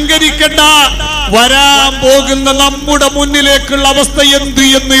നിന്നിട്ട് അഹങ്കരിക്കേണ്ട. വരാൻ പോകുന്ന നമ്മുടെ മുന്നിലേക്കുള്ള അവസ്ഥ എന്ത്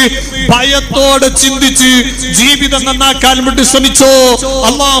എന്ന് ഭയത്തോടെ ചിന്തിച്ച് ജീവിതം നന്നാക്കാൻ വേണ്ടി ശ്രമിച്ചോ.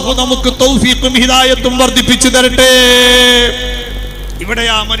 അല്ലാഹു നമുക്ക് തൗഫീഖും ഹിദായത്തും വർദ്ധിപ്പിച്ചു തരട്ടെ.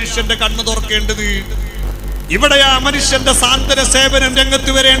 ഇവിടെയാ മനുഷ്യന്റെ കണ്ണ് തുറക്കേണ്ടത്, ഇവിടെയാ മനുഷ്യന്റെ സാന്ത്വന സേവനം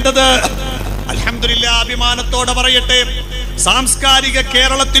രംഗത്ത് വരേണ്ടത്. അൽഹംദുലില്ലാ, അഭിമാനത്തോടെ പറയട്ടെ, സാംസ്കാരിക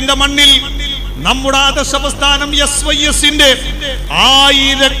കേരളത്തിന്റെ മണ്ണിൽ നമ്മുടെ ആദർശപ്രസ്ഥാനം SYSന്റെ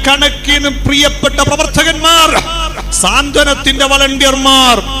ആയിരക്കണക്കിന് പ്രിയപ്പെട്ട പ്രവർത്തകന്മാർ, സാന്ത്വനത്തിന്റെ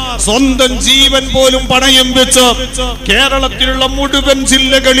വളണ്ടിയർമാർ സ്വന്തം ജീവൻ പോലും പണയം വെച്ച് കേരളത്തിലുള്ള മുഴുവൻ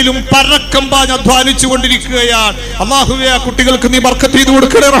ജില്ലകളിലും പരക്കം പാഞ്ഞ് അധ്വാനിച്ചു കൊണ്ടിരിക്കുകയാണ്. അല്ലാഹുവേ, ആ കുട്ടികൾക്ക് നീ ബർക്കത്ത് ചെയ്തു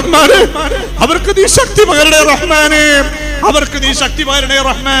കൊടുക്കണേ റഹ്മാനെ, അവർക്ക് നീ ശക്തി പകരണേ റഹ്മാനെ, അവർക്ക് നീ ശക്തി പകരണേ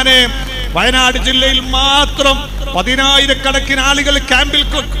റഹ്മാനെ. വയനാട് ജില്ലയിൽ മാത്രം 10,000-കണക്കിന് ആളുകൾ ക്യാമ്പിൽ,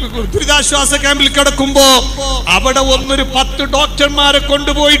 ദുരിതാശ്വാസ ക്യാമ്പിൽ കിടക്കുമ്പോ അവിടെ ഒന്നൊരു 10 ഡോക്ടർമാരെ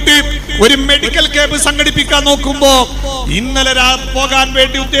കൊണ്ടുപോയിട്ട് ഒരു മെഡിക്കൽ ക്യാമ്പ് സംഘടിപ്പിക്കാൻ നോക്കുമ്പോ ഇന്നലെ പോകാൻ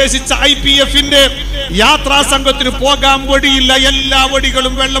വേണ്ടി ഉദ്ദേശിച്ച IPFന്റെ യാത്രാ സംഘത്തിന് പോകാൻ വഴിയില്ല, എല്ലാ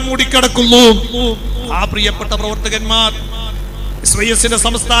വഴികളും വെള്ളം മൂടിക്കിടക്കുന്നു. ആ പ്രിയപ്പെട്ട പ്രവർത്തകന്മാർ SYSന്റെ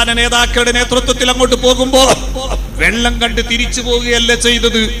സംസ്ഥാന നേതാക്കളുടെ നേതൃത്വത്തിൽ അങ്ങോട്ട് പോകുമ്പോ വെള്ളം കണ്ട് തിരിച്ചു പോവുകയല്ല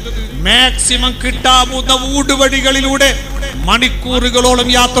ചെയ്തത്. മാക്സിമം കിട്ടാവുന്ന ഊടുവഴികളിലൂടെ മണിക്കൂറുകളോളം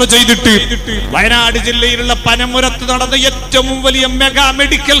യാത്ര ചെയ്തിട്ട് വയനാട് ജില്ലയിലുള്ള പനമുരത്ത് നടന്ന ഏറ്റവും വലിയ മെഗാ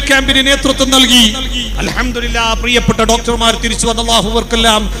മെഡിക്കൽ ക്യാമ്പിന് നേതൃത്വം നൽകി. അൽഹംദുലില്ലാ, പ്രിയപ്പെട്ട ഡോക്ടർമാർ തിരിച്ചു വന്ന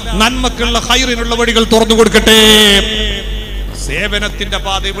അല്ലാഹുവർക്കെല്ലാം നന്മക്കുള്ള ഖൈറിനുള്ള വഴികൾ തുറന്നു കൊടുക്കട്ടെ. സേവനത്തിന്റെ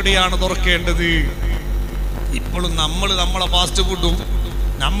പാത എവിടെയാണ് തുറക്കേണ്ടത്? ഇപ്പോഴും നമ്മളെ ഫാസ്റ്റ് ഫുഡും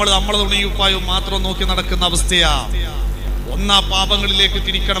നമ്മളെ തുണിയുപ്പായും മാത്രം നോക്കി നടക്കുന്ന അവസ്ഥയാ. ഒന്നാ പാപങ്ങളിലേക്ക്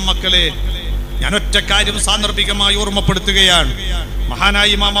തിരിക്കണം മക്കളെ. ഞാൻ ഒറ്റ കാര്യം സാന്ദർഭികമായി ഓർമ്മപ്പെടുത്തുകയാണ്. മഹാനായ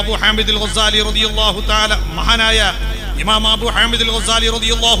ഇമാം അബൂ ഹാമിദ് അൽ-ഗസാലി റളിയല്ലാഹു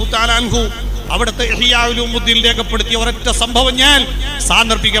തആല അൻഹു അവിടുത്തെ ഇഹ്യാ ഉലൂമുദ്ദീൻ രേഖപ്പെടുത്തിയ ഒരൊറ്റ സംഭവം ഞാൻ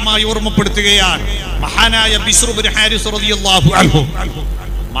സാന്ദർഭികമായി ഓർമ്മപ്പെടുത്തുകയാണ്. മഹാനായ ബിശ്ർ ഇബ്നു ഹാരിസ് റളിയല്ലാഹു അൻഹു,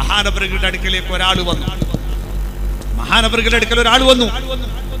 മഹാനവറുകളുടെ അടുക്കലേക്ക് ഒരാൾ വന്നു.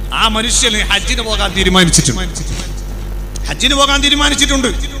 ആ മനുഷ്യന് ഹജ്ജിന് പോകാൻ തീരുമാനിച്ചിട്ടുണ്ട്.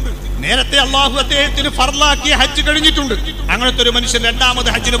 നേരത്തെ അള്ളാഹു അദ്ദേഹത്തിന് ഫർളാക്കിയ ഹജ്ജ് കഴിഞ്ഞിട്ടുണ്ട്. അങ്ങനത്തെ ഒരു മനുഷ്യൻ രണ്ടാമത്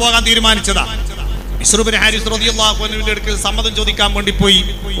ഹജ്ജിന് പോകാൻ തീരുമാനിച്ചതാ. ബിശ്ർ ഇബ്നു ഹാരിസ് റളിയല്ലാഹു അൻഹുവിന്റെ അടുക്കൽ സമ്മതം ചോദിക്കാൻ വേണ്ടി പോയി,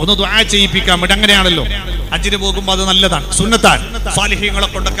 ഒന്ന് ദുആ ചെയ്യിപ്പിക്കാൻ വേണ്ടി. അങ്ങനെയാണല്ലോ ഹജ്ജിന് പോകുമ്പോൾ, അത് നല്ലതാണ്, സുന്നത്താണ്. സാലിഹീങ്ങളെ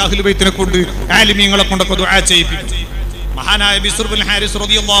കൊണ്ടൊക്കെ, അഹ്ലു ബൈത്തിനെ കൊണ്ട്, ആലിമീങ്ങളെ കൊണ്ടൊക്കെ ദുആ ചെയ്യിപ്പിക്കും. മഹാനായ ബിശ്ർ ഇബ്നു ഹാരിസ്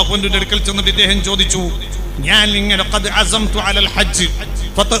റളിയല്ലാഹു അൻഹുവിന്റെ അടുക്കൽ ചെന്നിട്ട് ഇദ്ദേഹം ചോദിച്ചു, ഞാൻ ഇങ്ങനെ ഖദ് അസംതു അലൽ ഹജ്ജ്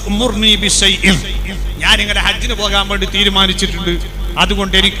ഫതഅമുർനി ബിശൈഇൻ, ഞാൻ ഇങ്ങനെ ഹജ്ജിന് പോകാൻ വേണ്ടി തീരുമാനിച്ചിട്ടുണ്ട്,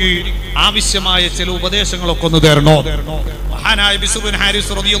 അതുകൊണ്ട് എനിക്ക് ആവശ്യമായ ചില ഉപദേശങ്ങളൊക്കെ ഒന്ന് തരണോ? മഹാനായ ബിശ്ർ ഇബ്നു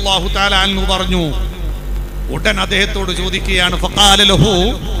ഹാരിസ് റളിയല്ലാഹു തആല അൻഹു പറഞ്ഞു. ഉടൻ അദ്ദേഹത്തോട് ചോദിക്കുകയാണ്, ഫഖാല ലഹു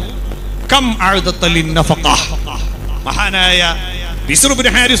കം അഅദത ലിന്നഫഖ. മഹാനായ ബിശ്ർ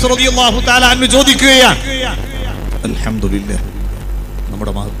ഇബ്നു ഹാരിസ് റളിയല്ലാഹു തആല അൻഹു ചോദിക്കുകയാണ്. അൽഹംദുലില്ലാഹ്,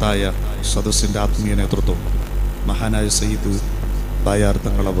 നമ്മുടെ മഹത്തായ സദസ്സിന്റെ ആത്മീയ നേതൃത്വം മഹാനായ സയ്യിദ് ബായാർ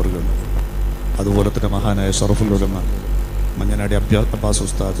തങ്ങൾ അവറുകൾ, അതുപോലെ തന്നെ മഹാനായ ശറഫുൽ ഉലമ മഞ്ഞനാടി അബ്ബാസ്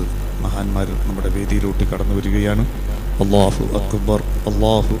ഉസ്താദ്, മഹാന്മാർ നമ്മുടെ വേദിയിലോട്ട് കടന്നു വരികയാണ്. അല്ലാഹു അക്ബർ,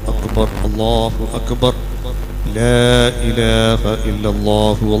 അല്ലാഹു അക്ബർ, അല്ലാഹു അക്ബർ, ലാ ഇലാഹ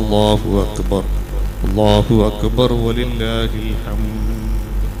ഇല്ലല്ലാഹു, അല്ലാഹു അക്ബർ, അല്ലാഹു അക്ബർ വലില്ലാഹിൽ ഹംദ്.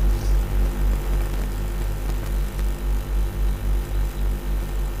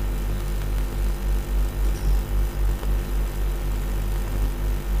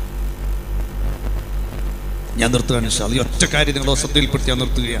 ഞാൻ നിർത്തുകയാണ്. ഈ ഒറ്റ കാര്യം നിങ്ങളെ ശ്രദ്ധയിൽപ്പെടുത്തി ഞാൻ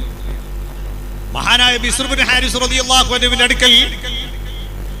നിർത്തുകയാണ്. മഹാനായ ബിശ്ർ ഇബ്നു ഹാരിസ് റളിയല്ലാഹു അൻഹുവിന്റെ അടുക്കൽ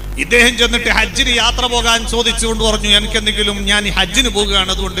ഇദ്ദേഹം ചെന്നിട്ട് ഹജ്ജിന് യാത്ര പോകാൻ ചോദിച്ചുകൊണ്ട് പറഞ്ഞു, എനിക്കെന്തെങ്കിലും, ഞാൻ ഈ ഹജ്ജിന് പോകുകയാണ്,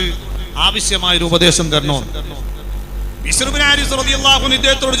 അതുകൊണ്ട് ആവശ്യമായൊരു ഉപദേശം തരണോ? ബിശ്ർ ഇബ്നു ഹാരിസ് റളിയല്ലാഹു അൻഹു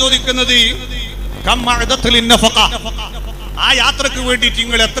ഇദ്ദേഹത്തോട് ചോദിക്കുന്നത് കം മഅദത്തു ലിന്നഫഖ, ആ യാത്രക്ക് വേണ്ടി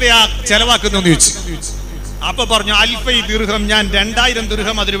നിങ്ങൾ എത്രയാ ചെലവാക്കുന്നതെന്ന് ചോദിച്ചു. അപ്പൊ പറഞ്ഞു 1000 ദിർഹം, ഞാൻ 2000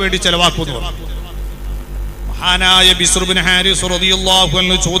 ദിർഹം അതിനു വേണ്ടി ചെലവാക്കുന്നു. മഹാനായ ബിശ്ർ ഇബ്നു ഹാരിസ് റളിയല്ലാഹു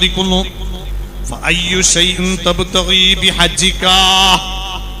അൻഹു ചോദിക്കുന്നു ഫഅയ്യു ശൈഇൻ തബ്തഗി ബിഹജ്ജിക,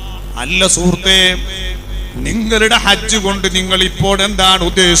 അല്ല സുഹൃത്തേ, നിങ്ങളുടെ ഹജ്ജ് കൊണ്ട് നിങ്ങൾ ഇപ്പോൾ എന്താണ്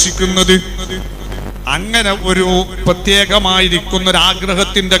ഉദ്ദേശിക്കുന്നത്? അങ്ങനെ ഒരു പ്രത്യേകമായിരിക്കുന്ന ഒരു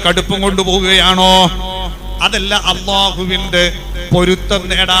ആഗ്രഹത്തിന്റെ കടുപ്പം കൊണ്ടുപോവുകയാണോ, അതല്ല അല്ലാഹുവിന്റെ പൊരുത്തം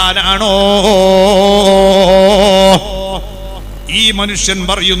നേടാനാണോ? ഈ മനുഷ്യൻ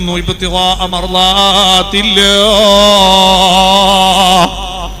പറയുന്നു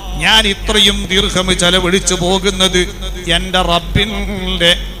ഞാൻ ഇത്രയും ദീർഘം ചെലവഴിച്ചു പോകുന്നത് എന്റെ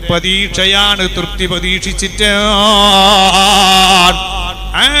റബ്ബിന്റെ പ്രതീക്ഷയാണ്, തൃപ്തി പ്രതീക്ഷിച്ചിട്ട്.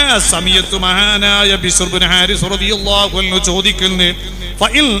 ആ സമയത്ത് മഹാനായ ബിശ്ർ ഇബ്നു ഹാരിസ് റളിയല്ലാഹു അൻഹു ചോദിക്കുന്നു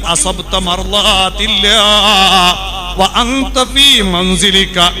ഫഇൻ അസബ്ത മർളാത്തില്ലാഹ് വഅൻത ഫീ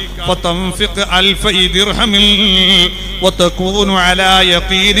മൻസിലിക ഫതൻഫിഖ് 1000 ദിർഹം വതകൂനു അലാ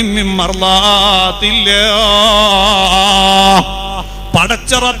യഖീനിൻ മിൻ മർളാത്തില്ലാഹ്.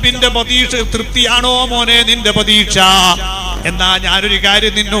 പടച്ച റബ്ബിന്റെ പ്രതീക്ഷ തൃപ്തിയാണോ മോനെ നിന്റെ പ്രതീക്ഷ? എന്നാ ഞാനൊരു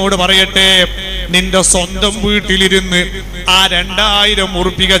കാര്യം നിന്നോട് പറയട്ടെ, നിന്റെ സ്വന്തം വീട്ടിലിരുന്ന് ആ 2000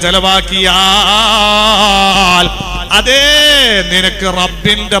 ഉറുപ്പിക ചെലവാക്കിയാൽ അതേ നിനക്ക്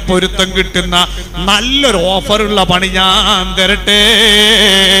റബ്ബിന്റെ പൊരുത്തം കിട്ടുന്ന നല്ലൊരു ഓഫറുള്ള പണി ഞാൻ തരട്ടെ.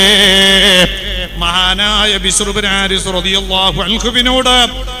 മഹാനായ ബിശ്ർ ഇബ്നു ഹാരിസ് റളിയല്ലാഹു അൻഹുവിനോട്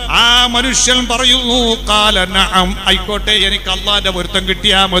ആ മനുഷ്യൻ പറയുന്നു ഖാല നഅം, ആയിക്കോട്ടെ, എനിക്ക് അല്ലാഹുവിന്റെ പൊരുത്തം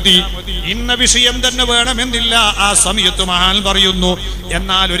കിട്ടിയാ മതി, ഇന്ന വിഷയം തന്നെ വേണമെന്നില്ല. ആ സമയത്ത് മഹാൻ പറയുന്നു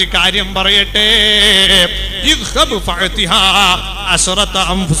എന്നാൽ ഒരു കാര്യം പറയട്ടെ, ഇദ്ഹബ് ഫഅതിഹാ അശ്റത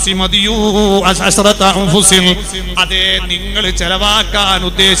അൻഫുസിൻ, അതേ നിങ്ങൾ ചെലവാക്കാൻ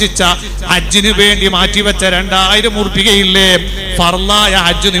ഉദ്ദേശിച്ച ഹജ്ജിന് വേണ്ടി മാറ്റിവെച്ച 2000 ഉറുപ്പികയില്ലേ, ഫർളായ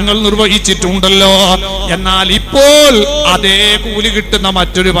ഹജ്ജ് നിങ്ങൾ നിർവഹിച്ചിട്ടുണ്ടല്ലോ, എന്നാൽ ഇപ്പോൾ അതേ കൂലി കിട്ടുന്ന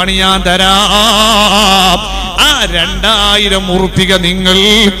മറ്റൊരു പണി ഞാൻ തരാം. ആ 2000 ഉറുപ്പിക നിങ്ങൾ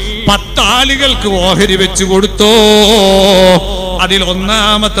 10 ആളുകൾക്ക് ഓഹരി വെച്ച് കൊടുത്തോ. അതിൽ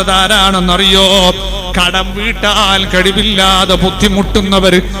ഒന്നാമത്തത് ആരാണെന്നറിയോ? കടം വീട്ടാൻ കഴിവില്ലാതെ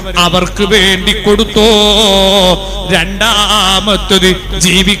ബുദ്ധിമുട്ടുന്നവർ, അവർക്ക് വേണ്ടി കൊടുത്തോ. രണ്ടാമത്തത്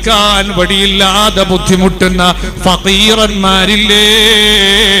ജീവിക്കാൻ വഴിയില്ലാതെ ബുദ്ധിമുട്ടുന്ന ഫഖീറന്മാരില്ലേ,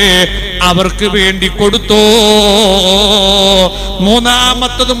 അവർക്ക് വേണ്ടി കൊടുത്തോ.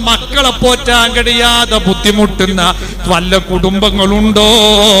 മൂന്നാമത്തത് മക്കളെ പോറ്റാൻ കഴിയാതെ ബുദ്ധിമുട്ടുന്ന വല്ല കുടുംബങ്ങളുണ്ടോ,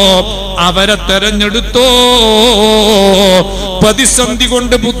 അവരെ തെരഞ്ഞെടുത്തോ. പ്രതിസന്ധി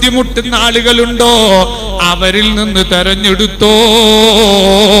കൊണ്ട് ബുദ്ധിമുട്ടുന്ന ആളുകളുണ്ടോ, അവരിൽ നിന്ന് തെരഞ്ഞെടുത്തോ.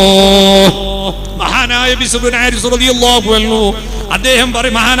 മഹാനായ ബിശ്ർ ഇബ്നു ഹാരിസ് റളിയല്ലാഹു അൻഹു അദ്ദേഹം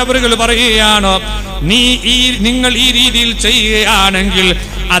മഹാനവറുകൾ പറയുകയാണ്, നിങ്ങൾ ഈ രീതിയിൽ ചെയ്യുകയാണെങ്കിൽ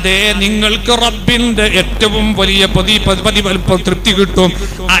അതേ നിങ്ങൾക്ക് റബ്ബിന്റെ ഏറ്റവും വലിയ തൃപ്തി കിട്ടും.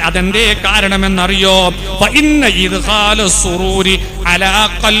 അതെന്തേ കാരണമെന്നറിയോ? ഫഇന്ന ഇദ്ഖാല സുറൂരി അലാ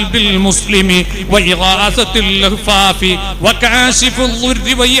ഖൽബിൽ മുസ്ലിമി വഇഗാസത്തിൽ ലഹ്ഫാഫി വകാശിഫുൽ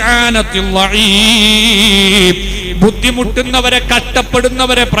ദുർരി വഇആനത്തിൽ ലഈബ്. ബുദ്ധിമുട്ടുന്നവരെ,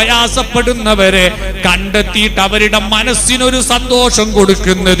 കഷ്ടപ്പെടുന്നവരെ, പ്രയാസപ്പെടുന്നവരെ കണ്ടെത്തിയിട്ട് അവരുടെ മനസ്സിനൊരു സന്തോഷം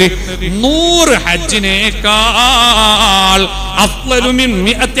കൊടുക്കുന്നത് 100 ഹജ്ജിനേക്കാൾ അഫ്ളലു മിൻ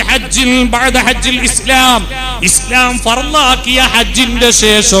 100 ഹജ്ജിൻ ബഅദ ഹജ്ജിൽ ഇസ്ലാം. ഇസ്ലാം ഫർളാക്കിയ ഹജ്ജിന്റെ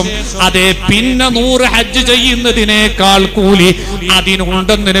ശേഷം അതേ പിന്നെ 100 ഹജ്ജ് ചെയ്യുന്നതിനേക്കാൾ കൂലി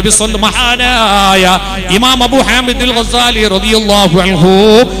അതിനുണ്ടെന്ന് നബി മഹാനായ ഇമാം അബൂ ഹാമിദുൽ ഗസാലി റളിയല്ലാഹു അൻഹു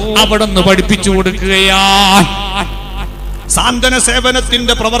അവിടുന്ന് പഠിപ്പിച്ചു കൊടുക്കുകയാണ്. സാന്ത്വന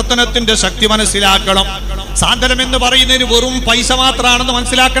സേവനത്തിന്റെ പ്രവർത്തനത്തിന്റെ ശക്തി മനസ്സിലാക്കണം. സാന്ത്വനം എന്ന് പറയുന്നതിന് വെറും പൈസ മാത്രമാണെന്ന്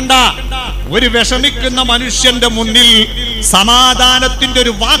മനസ്സിലാക്കണ്ട. ഒരു വിഷമിക്കുന്ന മനുഷ്യന്റെ മുന്നിൽ സമാധാനത്തിന്റെ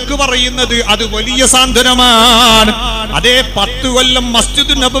ഒരു വാക്ക് പറയുന്നത് അത് വലിയ സാന്ത്വനമാണ്. അതേ 10 കൊല്ലം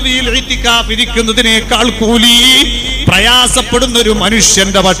മസ്ജിദ് നബവിയിൽ ഇഅ്തികാഫ് ഇരിക്കുന്നതിനേക്കാൾ കൂലി പ്രയാസപ്പെടുന്ന ഒരു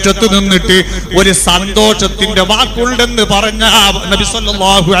മനുഷ്യന്റെ പക്ഷത്ത് നിന്നിട്ട് ഒരു സന്തോഷത്തിന്റെ വാക്കുണ്ടെന്ന് പറഞ്ഞ നബി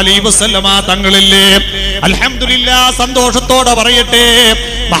സല്ലല്ലാഹു അലൈഹി വസല്ലമ തങ്ങളല്ലേ. അൽഹംദുലില്ലാഹ്, സന്തോഷത്തോടെ പറയട്ടെ,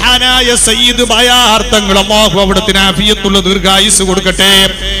 മഹാനായ സയ്യിദ് ബയാർ തങ്ങൾ, അല്ലാഹു അവിടുത്തെ ആഫിയത്തുള്ള ദീർഘായുസ് കൊടുക്കട്ടെ,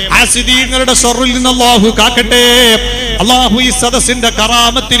 ആസിദീങ്ങളുടെ ശർറിൽ നിന്ന് അല്ലാഹു കാക്കട്ടെ, അല്ലാഹു ഈ സദസ്സിന്റെ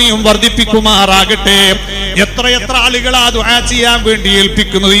കറാമത്തിനെയും വർദ്ധിപ്പിക്കുമാറാകട്ടെ. എത്ര ആളുകളാ ദുആ ചെയ്യാൻ വേണ്ടി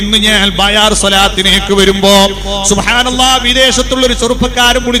ഏൽപ്പിക്കുന്നത്. ഇന്ന് ഞാൻ ബയാർ സ്വലാത്തിനേക്ക് വരുമ്പോ സുബ്ഹാനല്ലാഹ്, വിദേശത്തുള്ള ഒരു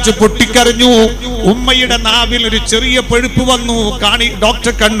ചെറുപ്പക്കാരൻ വിളിച്ച് പൊട്ടിക്കരഞ്ഞു. ഉമ്മയുടെ നാവിൽ ഒരു ചെറിയ പഴുപ്പ് വന്നു.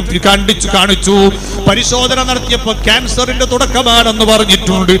 ഡോക്ടർ കാണിച്ചു. പരിശോധന നടത്തിയപ്പോൾ ക്യാൻസറിന്റെ തുടക്കമാണെന്ന്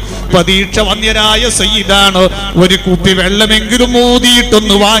പറഞ്ഞിട്ടുണ്ട്. പ്രതീക്ഷ വന്യരായ സയ്യിദാണ്. ഒരു കുപ്പി വെള്ളമെങ്കിലും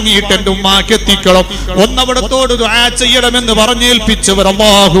ഊതിയിട്ടൊന്ന് വാങ്ങിയിട്ട് എന്റെ ഉമ്മാക്ക് എത്തിക്കണം, ഒന്നവിടത്തോട് ദുആ ചെയ്യണമെന്ന് പറഞ്ഞേൽപ്പിച്ചവർ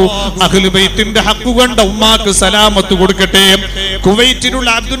അല്ലാഹു അഹ്ലു ബൈത്തിന്റെ ഹഖ് കൊണ്ട് ഉമ്മാക്ക് സലാമത്ത് കൊടുക്കട്ടെ. കുവൈറ്റിലുള്ള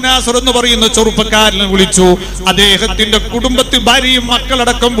അബ്ദുൽ നാസർ എന്ന് പറയുന്ന ചെറുപ്പക്കാരനെ വിളിച്ചു. അദ്ദേഹത്തിന്റെ കുടുംബത്തിൽ ഭാര്യയും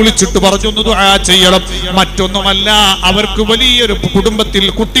മക്കളടക്കം വിളിച്ചിട്ട് പറഞ്ഞു ഒന്ന് ദുആ ചെയ്യണം. മറ്റൊന്നുമല്ല, അവർക്ക് വലിയൊരു കുടുംബത്തിൽ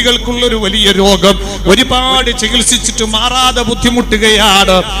കുട്ടികൾക്കുള്ളൊരു വലിയ രോഗം ഒരുപാട് ചികിത്സിച്ചിട്ട് മാറാതെ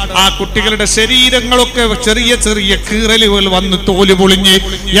ബുദ്ധിമുട്ടുകയാണ്. ആ കുട്ടികളുടെ ശരീരങ്ങളൊക്കെ ചെറിയ ചെറിയ കീറലുകൾ വന്ന് തോല് പൊളിഞ്ഞ്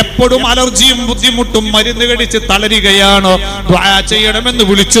എപ്പോഴും അലർജിയും ബുദ്ധിമുട്ടും മരുന്ന് കഴിച്ച് തളരുകയാണ്. ദുആ ചെയ്യണമെന്ന്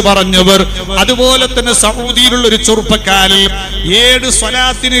വിളിച്ചു പറഞ്ഞവർ. അതുപോലെ തന്നെ സൗദിയിലുള്ള ഒരു ചെറുപ്പക്കാരിൽ 7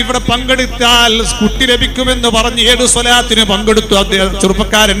 സ്വലാത്തിന് ഇവിടെ പങ്കെടുത്താൽ കുട്ടി ലഭിക്കുമെന്ന് പറഞ്ഞ് 7 സ്വലാത്തിന് പങ്കെടുത്തു. അദ്ദേഹം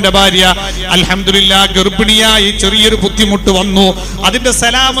ചെറുപ്പക്കാരന്റെ ഭാര്യ അൽഹംദുലില്ലാ ഗർഭിണിയായി ചെറിയൊരു ബുദ്ധിമുട്ട് വന്നു. അതിന്റെ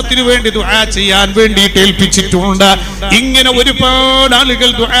സലാമത്തിന് വേണ്ടി ദുആ ചെയ്യാൻ വേണ്ടിയിട്ട് ഏൽപ്പിച്ചിട്ടുണ്ട്. ഇങ്ങനെ ഒരുപാട് ആളുകൾ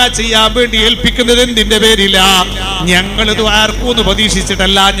ദുആ ചെയ്യാൻ വേണ്ടി ഏൽപ്പിക്കുന്നത് എന്തിന്റെ പേരില? ഞങ്ങൾ ദുആർക്കൂന്ന്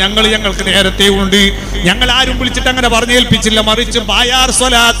പ്രതീക്ഷിച്ചിട്ടല്ല. ഞങ്ങൾക്ക് നേരത്തെ ഉണ്ട്. ഞങ്ങൾ ആരും വിളിച്ചിട്ട് അങ്ങനെ പറഞ്ഞേൽപ്പിച്ചില്ല. മറിച്ച് ബായാർ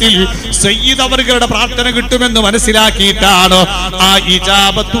സ്വലാത്തിൽ സയ്യിദ് അവരുടെ പ്രാർത്ഥന കിട്ടുമെന്ന് മനസ്സിലാക്കിയിട്ടാണ് ആ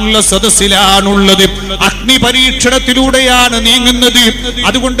ഇജാബത്തുള്ള സദസ്സിലാണുള്ളത്. അഗ്നി പരീക്ഷണത്തിലൂടെയാണ് നീങ്ങുന്നത്.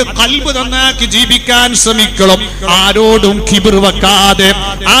 അതുകൊണ്ട് ഖൽബ് നന്നാക്കി ജീവിക്കാൻ ശ്രമിക്കണം. ആരോടും കിബ്ർ വെക്കാതെ,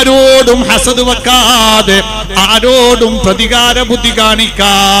 ആരോടും ഹസദ് വെക്കാതെ, ആരോടും പ്രതികാര ബുദ്ധി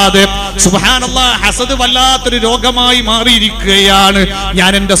കാണിക്കാതെ. സുബ്ഹാനല്ലാഹ്, ഹസദ് വല്ലാത്തൊരു രോഗമായി മാറിയിരിക്കുകയാണ്.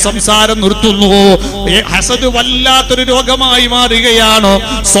 ഞാൻ എന്റെ സംസാരം നിർത്തുന്നു. ഹസദ് വല്ലാത്തൊരു രോഗമായി മാറുകയാണ്.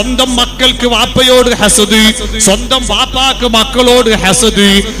 സ്വന്തം മക്കൾക്ക് വാപ്പയോട് ഹസദ്, സ്വന്തം വാപ്പാക്ക് മക്കളോട് ഹസദ്,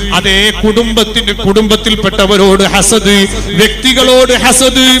 അതേ കുടുംബത്തിൽപ്പെട്ടവരോട് ഹസദ്, വ്യക്തികളോട്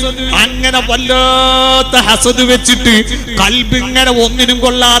ഹസദ്. അങ്ങനെ വല്ലാത്ത ഹസദ് വെച്ചിട്ട് കൽബിങ്ങനെ ഒന്നിനും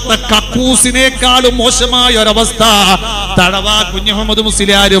കൊള്ളാത്ത കക്കൂസിനേക്കാളും മോശമായ ഒരവസ്ഥ. തഴവ കുഞ്ഞു മുഹമ്മദ്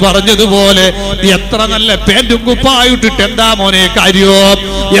മുസ്ലിയാർ പറഞ്ഞതുപോലെ എത്ര നല്ല പേന്റും കുപ്പായിട്ടിട്ട് എന്താ മോനെ കാര്യം?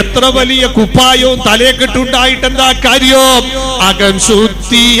 എത്ര വലിയ കുപ്പായവും തലേക്കെട്ടുണ്ടായിട്ട് എന്താ കാര്യം? അകം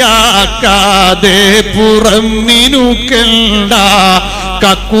ശുദ്ധിയാക്കാതെ പുറം നിനുക്കണ്ട,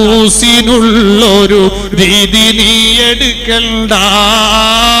 കക്കൂസിനുള്ളൊരു രീതി നീ എടുക്കണ്ട.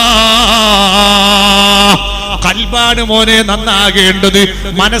 കൽബാണ് മോനെ നന്നാകേണ്ടത്.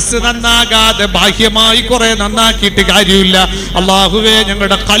 മനസ്സ് നന്നാകാതെ ബാഹ്യമായി കുറെ നന്നാക്കിയിട്ട് കാര്യമില്ല. അല്ലാഹുവേ,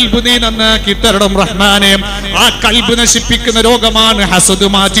 ഞങ്ങളുടെ കൽബ് നീ നന്നാക്കി തരണം റഹ്മാനെ. ആ കൽബ് നശിപ്പിക്കുന്ന രോഗമാണ് ഹസദ്,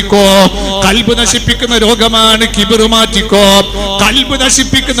 മാറ്റിക്കോ. കൽബ് നശിപ്പിക്കുന്ന രോഗമാണ് കിബ്ർ, മാറ്റിക്കോ. കൽബ്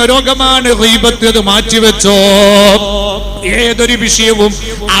നശിപ്പിക്കുന്ന രോഗമാണ് ഗീബത്ത്, അത് മാറ്റിവെച്ചോ. ഏതൊരു വിഷയവും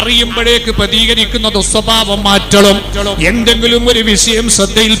അറിയുമ്പോഴേക്ക് പ്രതികരിക്കുന്ന ദുസ്വഭാവം മാറ്റണം. എന്തെങ്കിലും ഒരു വിഷയം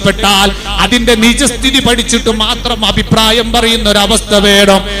ശ്രദ്ധയിൽപ്പെട്ടാൽ അതിന്റെ നിജസ്ഥിതി പഠിച്ചിട്ട് മാത്രം അഭിപ്രായം പറയുന്ന ഒരവസ്ഥ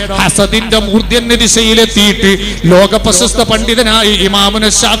വേണം. ഹസദിന്റെ മൂർധ്യന്യ ദിശയിലെത്തിയിട്ട് ലോക പ്രശസ്ത പണ്ഡിതനായ ഇമാമുന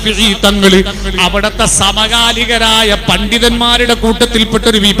ശാഫിഈ തങ്ങൾ അവിടത്തെ സമകാലികരായ പണ്ഡിതന്മാരുടെ കൂട്ടത്തിൽപ്പെട്ട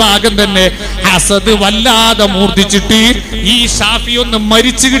ഒരു വിഭാഗം തന്നെ ഹസദ് വല്ലാതെ മൂർധിച്ചിട്ട് ഈ ഷാഫി ഒന്ന്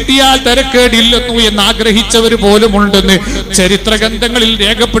മരിച്ചു കിട്ടിയാൽ തരക്കേടില്ലെന്നു എന്ന് ആഗ്രഹിച്ചവർ പോലും ഉണ്ടെന്ന് ചരിത്ര ഗ്രന്ഥങ്ങളിൽ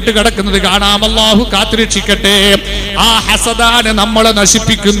രേഖപ്പെട്ട് കിടക്കുന്നത് കാണാം. അല്ലാഹു കാത്തുരക്ഷിക്കട്ടെ. ആ ഹസദാണ് നമ്മളെ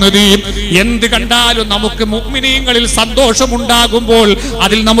നശിപ്പിക്കുന്നത്. എന്ത് കണ്ടാലും നമുക്ക് മുഅ്മിനീങ്ങളിൽ സന്തോഷമുണ്ടാകുമ്പോൾ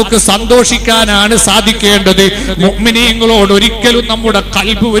അതിൽ നമുക്ക് സന്തോഷിക്കാനാണ് സാധിക്കേണ്ടത്. മുഅ്മിനീങ്ങളോട് ഒരിക്കലും നമ്മുടെ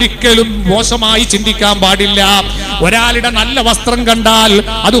ഖൽബ് ഒരിക്കലും മോശമായി ചിന്തിക്കാൻ പാടില്ല. ഒരാളുടെ നല്ല വസ്ത്രം കണ്ടാൽ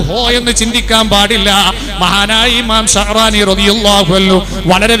അത് ഹോ എന്ന് ചിന്തിക്കാൻ പാടില്ല. മഹാനായ ഇമാം ഷഅറാനി റളിയല്ലാഹു അൻഹു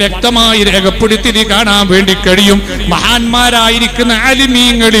വളരെ വ്യക്തമായി രേഖപ്പെടുത്തി കാണാൻ വേണ്ടി കഴിയും. മഹാന്മാരായിരിക്കുന്ന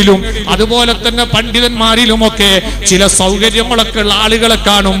ആലിമീങ്ങളിലും അതുപോലെ തന്നെ പണ്ഡിതന്മാരിലുമൊക്കെ ചില സൗകര്യങ്ങളൊക്കെ ഉള്ള ആളുകളെ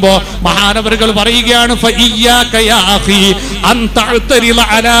കാണുമ്പോൾ മഹാനവറുകൾ പറയുകയാണ്, ഫഇയ്യാക യാ അഖി അൻ തഅ്തരില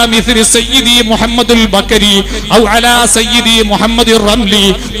അലാ മിസ്ലി സയ്യിദി മുഹമ്മദുൽ ബക്കരി ഔ അലാ സയ്യിദി മുഹമ്മദിർ റംലി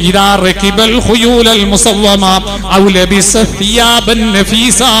ഇദാ റകിബൽ ഖുയൂലൽ മുസവ്വമ ഔ ലബിസ സിയാബൻ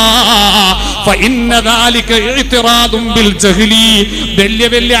നഫീസാ ഫഇന്ന ദാലിക ഇഅ്തിറാദുൻ ബിൽ ജഹ്ലി. വലിയ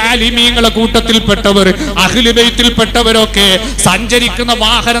വലിയ ആലിമീങ്ങളെ കൂട്ടത്തിൽപ്പെട്ടവർ, അഹ്ലു ബൈത്തിൽപ്പെട്ടവരൊക്കെ സഞ്ചരിക്കുന്ന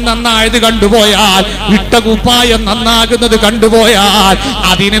വാഹനം നന്നായത് കണ്ടുപോയാൽ, ഇട്ട കുപ്പായം നന്നാകുന്നത് കണ്ടുപോയാൽ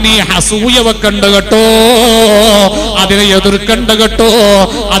അതിന് നീ അസൂയ വെക്കണ്ട കേട്ടോ, അതിനെ എതിർക്കണ്ട കേട്ടോ.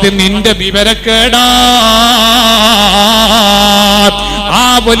 അത് നിന്റെ വിവരക്കേടാ. ആ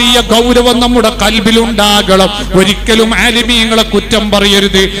വലിയ ഗൗരവം നമ്മുടെ കൽബിലുണ്ടാകണം. ഒരിക്കലും ആലിമീങ്ങളെ കുറ്റം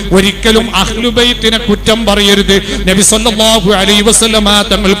പറയരുത്, ഒരിക്കലും അഹ്ലുബൈത്തിനെ കുറ്റം പറയരുത്. നബി സല്ലല്ലാഹു അലൈഹി വസല്ലമ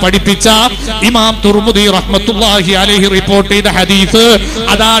തങ്ങൾ പഠിപ്പിച്ച ഇമാം തുർമുദി റഹ്മത്തുള്ളാഹി അലൈഹി റിപ്പോർട്ട് ചെയ്ത ഹദീസ്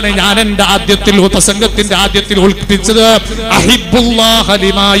അതാണ് ഞാൻ എൻ്റെ പ്രസംഗത്തിന്റെ ആദ്യത്തിൽ ഉൾപ്പിച്ചത്. അഹിബ്ബുല്ലാഹ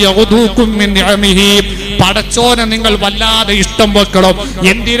ലിമാ യഗ്ദൂകും മിൻ നിഅമിഹി. പടച്ചോനെ നിങ്ങൾ വല്ലാതെ ഇഷ്ടം വെക്കണം.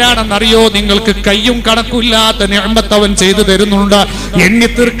 എന്തിനാണെന്നറിയോ? നിങ്ങൾക്ക് കയ്യും കണക്കില്ലാത്ത നിഅമത്ത് അവൻ ചെയ്തു തരുന്നുണ്ട്, എണ്ണി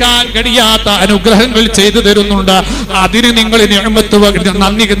തീർക്കാൻ കഴിയാത്ത അനുഗ്രഹങ്ങൾ ചെയ്തു തരുന്നുണ്ട്. അതിന് നിങ്ങൾ നിഅമത്ത്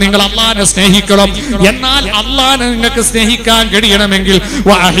നന്ദി, നിങ്ങൾ അല്ലാഹനെ സ്നേഹിക്കണം. എന്നാൽ അല്ലാഹനെ നിങ്ങൾക്ക് സ്നേഹിക്കാൻ കഴിയണമെങ്കിൽ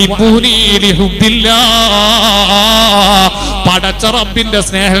വഅഹിബ്ബൂനി ലിഹുബ്ബില്ലാഹ്, പടച്ച റബ്ബിന്റെ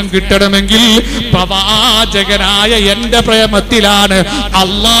സ്നേഹം കിട്ടണമെങ്കിൽ പ്രവാചകനായ എന്റെ പ്രേമത്തിലാണ്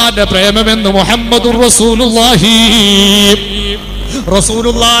അല്ലാഹുവിന്റെ പ്രേമമെന്ന് മുഹമ്മദുർ റസൂലുള്ളാഹി.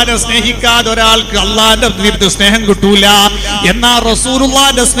 റസൂലുള്ളാഹിനെ സ്നേഹിക്കാതെ ഒരാൾക്ക് അല്ലാഹുവിന്റെ സ്നേഹം കിട്ടൂല. എന്നാൽ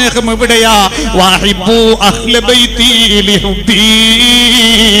റസൂലുള്ളാഹിന്റെ സ്നേഹം എവിടെയാ? വഹിബ്ബു അഹ്ല ബൈതി ലിഹുബ്ബി.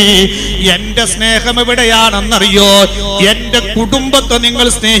 എന്റെ സ്നേഹം എവിടെയാണെന്നറിയോ? എന്റെ കുടുംബത്തെ നിങ്ങൾ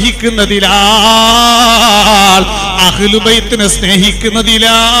സ്നേഹിക്കുന്നതിലാൽ, അഹ്ലുബൈത്തിനെ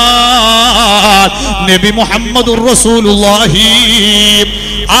സ്നേഹിക്കുന്നതിലാൽ. നബി മുഹമ്മദുർ റസൂലുള്ളാഹി.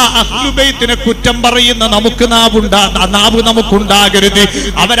 ആ അഹ്ലുബൈത്തിനെ കുറ്റം പറയുന്ന നമുക്ക് നാവ് നമുക്കുണ്ടാകരുത്,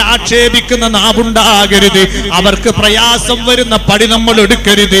 അവരാക്ഷേപിക്കുന്ന നാവുണ്ടാകരുത്, അവർക്ക് പ്രയാസം വരുന്ന പടി നമ്മൾ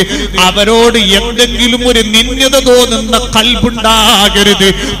എടുക്കരുത്, അവരോട് എന്തെങ്കിലും ഒരു നിന്ദ്യത തോന്നുന്ന കൽബുണ്ടാകരുത്.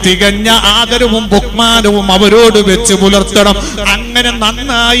 തികഞ്ഞ ആദരവും ബഹുമാനവും അവരോട് വെച്ച് പുലർത്തണം. അങ്ങനെ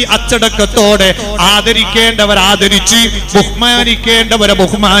നന്നായി അച്ചടക്കത്തോടെ ആദരിക്കേണ്ടവർ ആദരിച്ച്, ബഹുമാനിക്കേണ്ടവരെ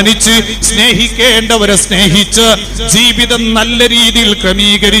ബഹുമാനിച്ച്, സ്നേഹിക്കേണ്ടവരെ സ്നേഹിച്ച്, ജീവിതം നല്ല രീതിയിൽ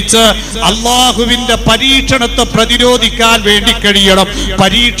ക്രമീകരിച്ച് അള്ളാഹുവിന്റെ പരീക്ഷണത്തെ പ്രതിരോധിക്കാൻ വേണ്ടി കഴിയണം.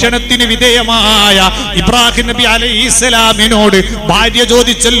 പരീക്ഷണത്തിന് വിധേയമായ ഇബ്രാഹിം നബി അലൈഹിസ്സലാമിനോട് ഭാര്യ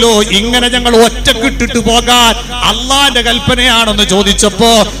ചോദിച്ചല്ലോ, ഇങ്ങനെ ഞങ്ങൾ ഒറ്റക്കിട്ടിട്ട് പോകാൻ അള്ളാന്റെ കൽപ്പനയാണെന്ന്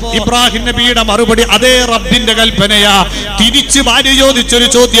ചോദിച്ചപ്പോ ഇബ്രാഹിം നബിയുടെ മറുപടി അതേ റബ്ബിന്റെ കൽപ്പനയാ. തിരിച്ച് ഭാര്യ ചോദിച്ചൊരു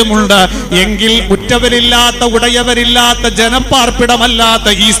ചോദ്യമുണ്ട്, എങ്കിൽ ഉറ്റവരില്ലാത്ത ഉടയവരില്ലാത്ത ജനപ്പാർപ്പിടമല്ലാത്ത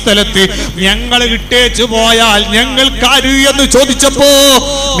ഈ സ്ഥലത്ത് ഞങ്ങൾ ഇട്ടേച്ചു പോയാൽ ഞങ്ങൾക്കാര് എന്ന് ചോദിച്ചപ്പോ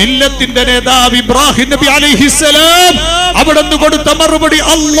മില്ലത്തിന്റെ നേതാവ് ഇബ്രാഹിം നബി അലൈഹിസ്സലാം അവിടെ നിന്ന് കൊടുത്ത മറുപടി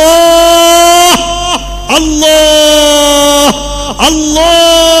അല്ലാഹ് അല്ലാഹ്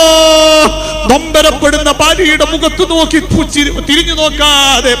അല്ലാഹ്. നൊമ്പരപ്പെടുന്ന ഭാര്യയുടെ മുഖത്ത് നോക്കി തിരിഞ്ഞു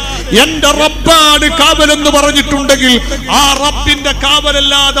നോക്കാതെ എന്റെ റബ്ബാണ് കാവലെന്ന് പറഞ്ഞിട്ടുണ്ടെങ്കിൽ ആ റബ്ബിന്റെ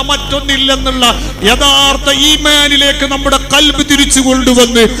കാവലല്ലാതെ മറ്റൊന്നില്ലെന്നുള്ള യഥാർത്ഥ ഈമാനിലേക്ക് നമ്മുടെ കൽബ് തിരിച്ചു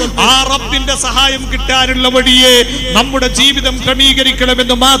കൊണ്ടുവന്ന് ആ റബ്ബിന്റെ സഹായം കിട്ടാനുള്ള വഴിയെ നമ്മുടെ ജീവിതം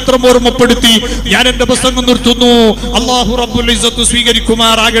ക്രമീകരിക്കണമെന്ന് മാത്രം ഓർമ്മപ്പെടുത്തി ഞാൻ എന്റെ പ്രസംഗം നിർത്തുന്നു. അല്ലാഹു റബ്ബുൽ ഇസ്സത്ത്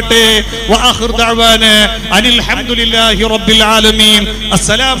സ്വീകരിക്കുമാറാകട്ടെ. വആഖിറു ദഅവാനാ അനിൽ ഹംദുലില്ലാഹി റബ്ബിൽ ആലമീൻ.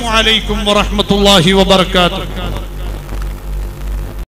 അസ്സലാമു അലൈക്കും വറഹ്മത്തുള്ളാഹി വബറകാതുഹു.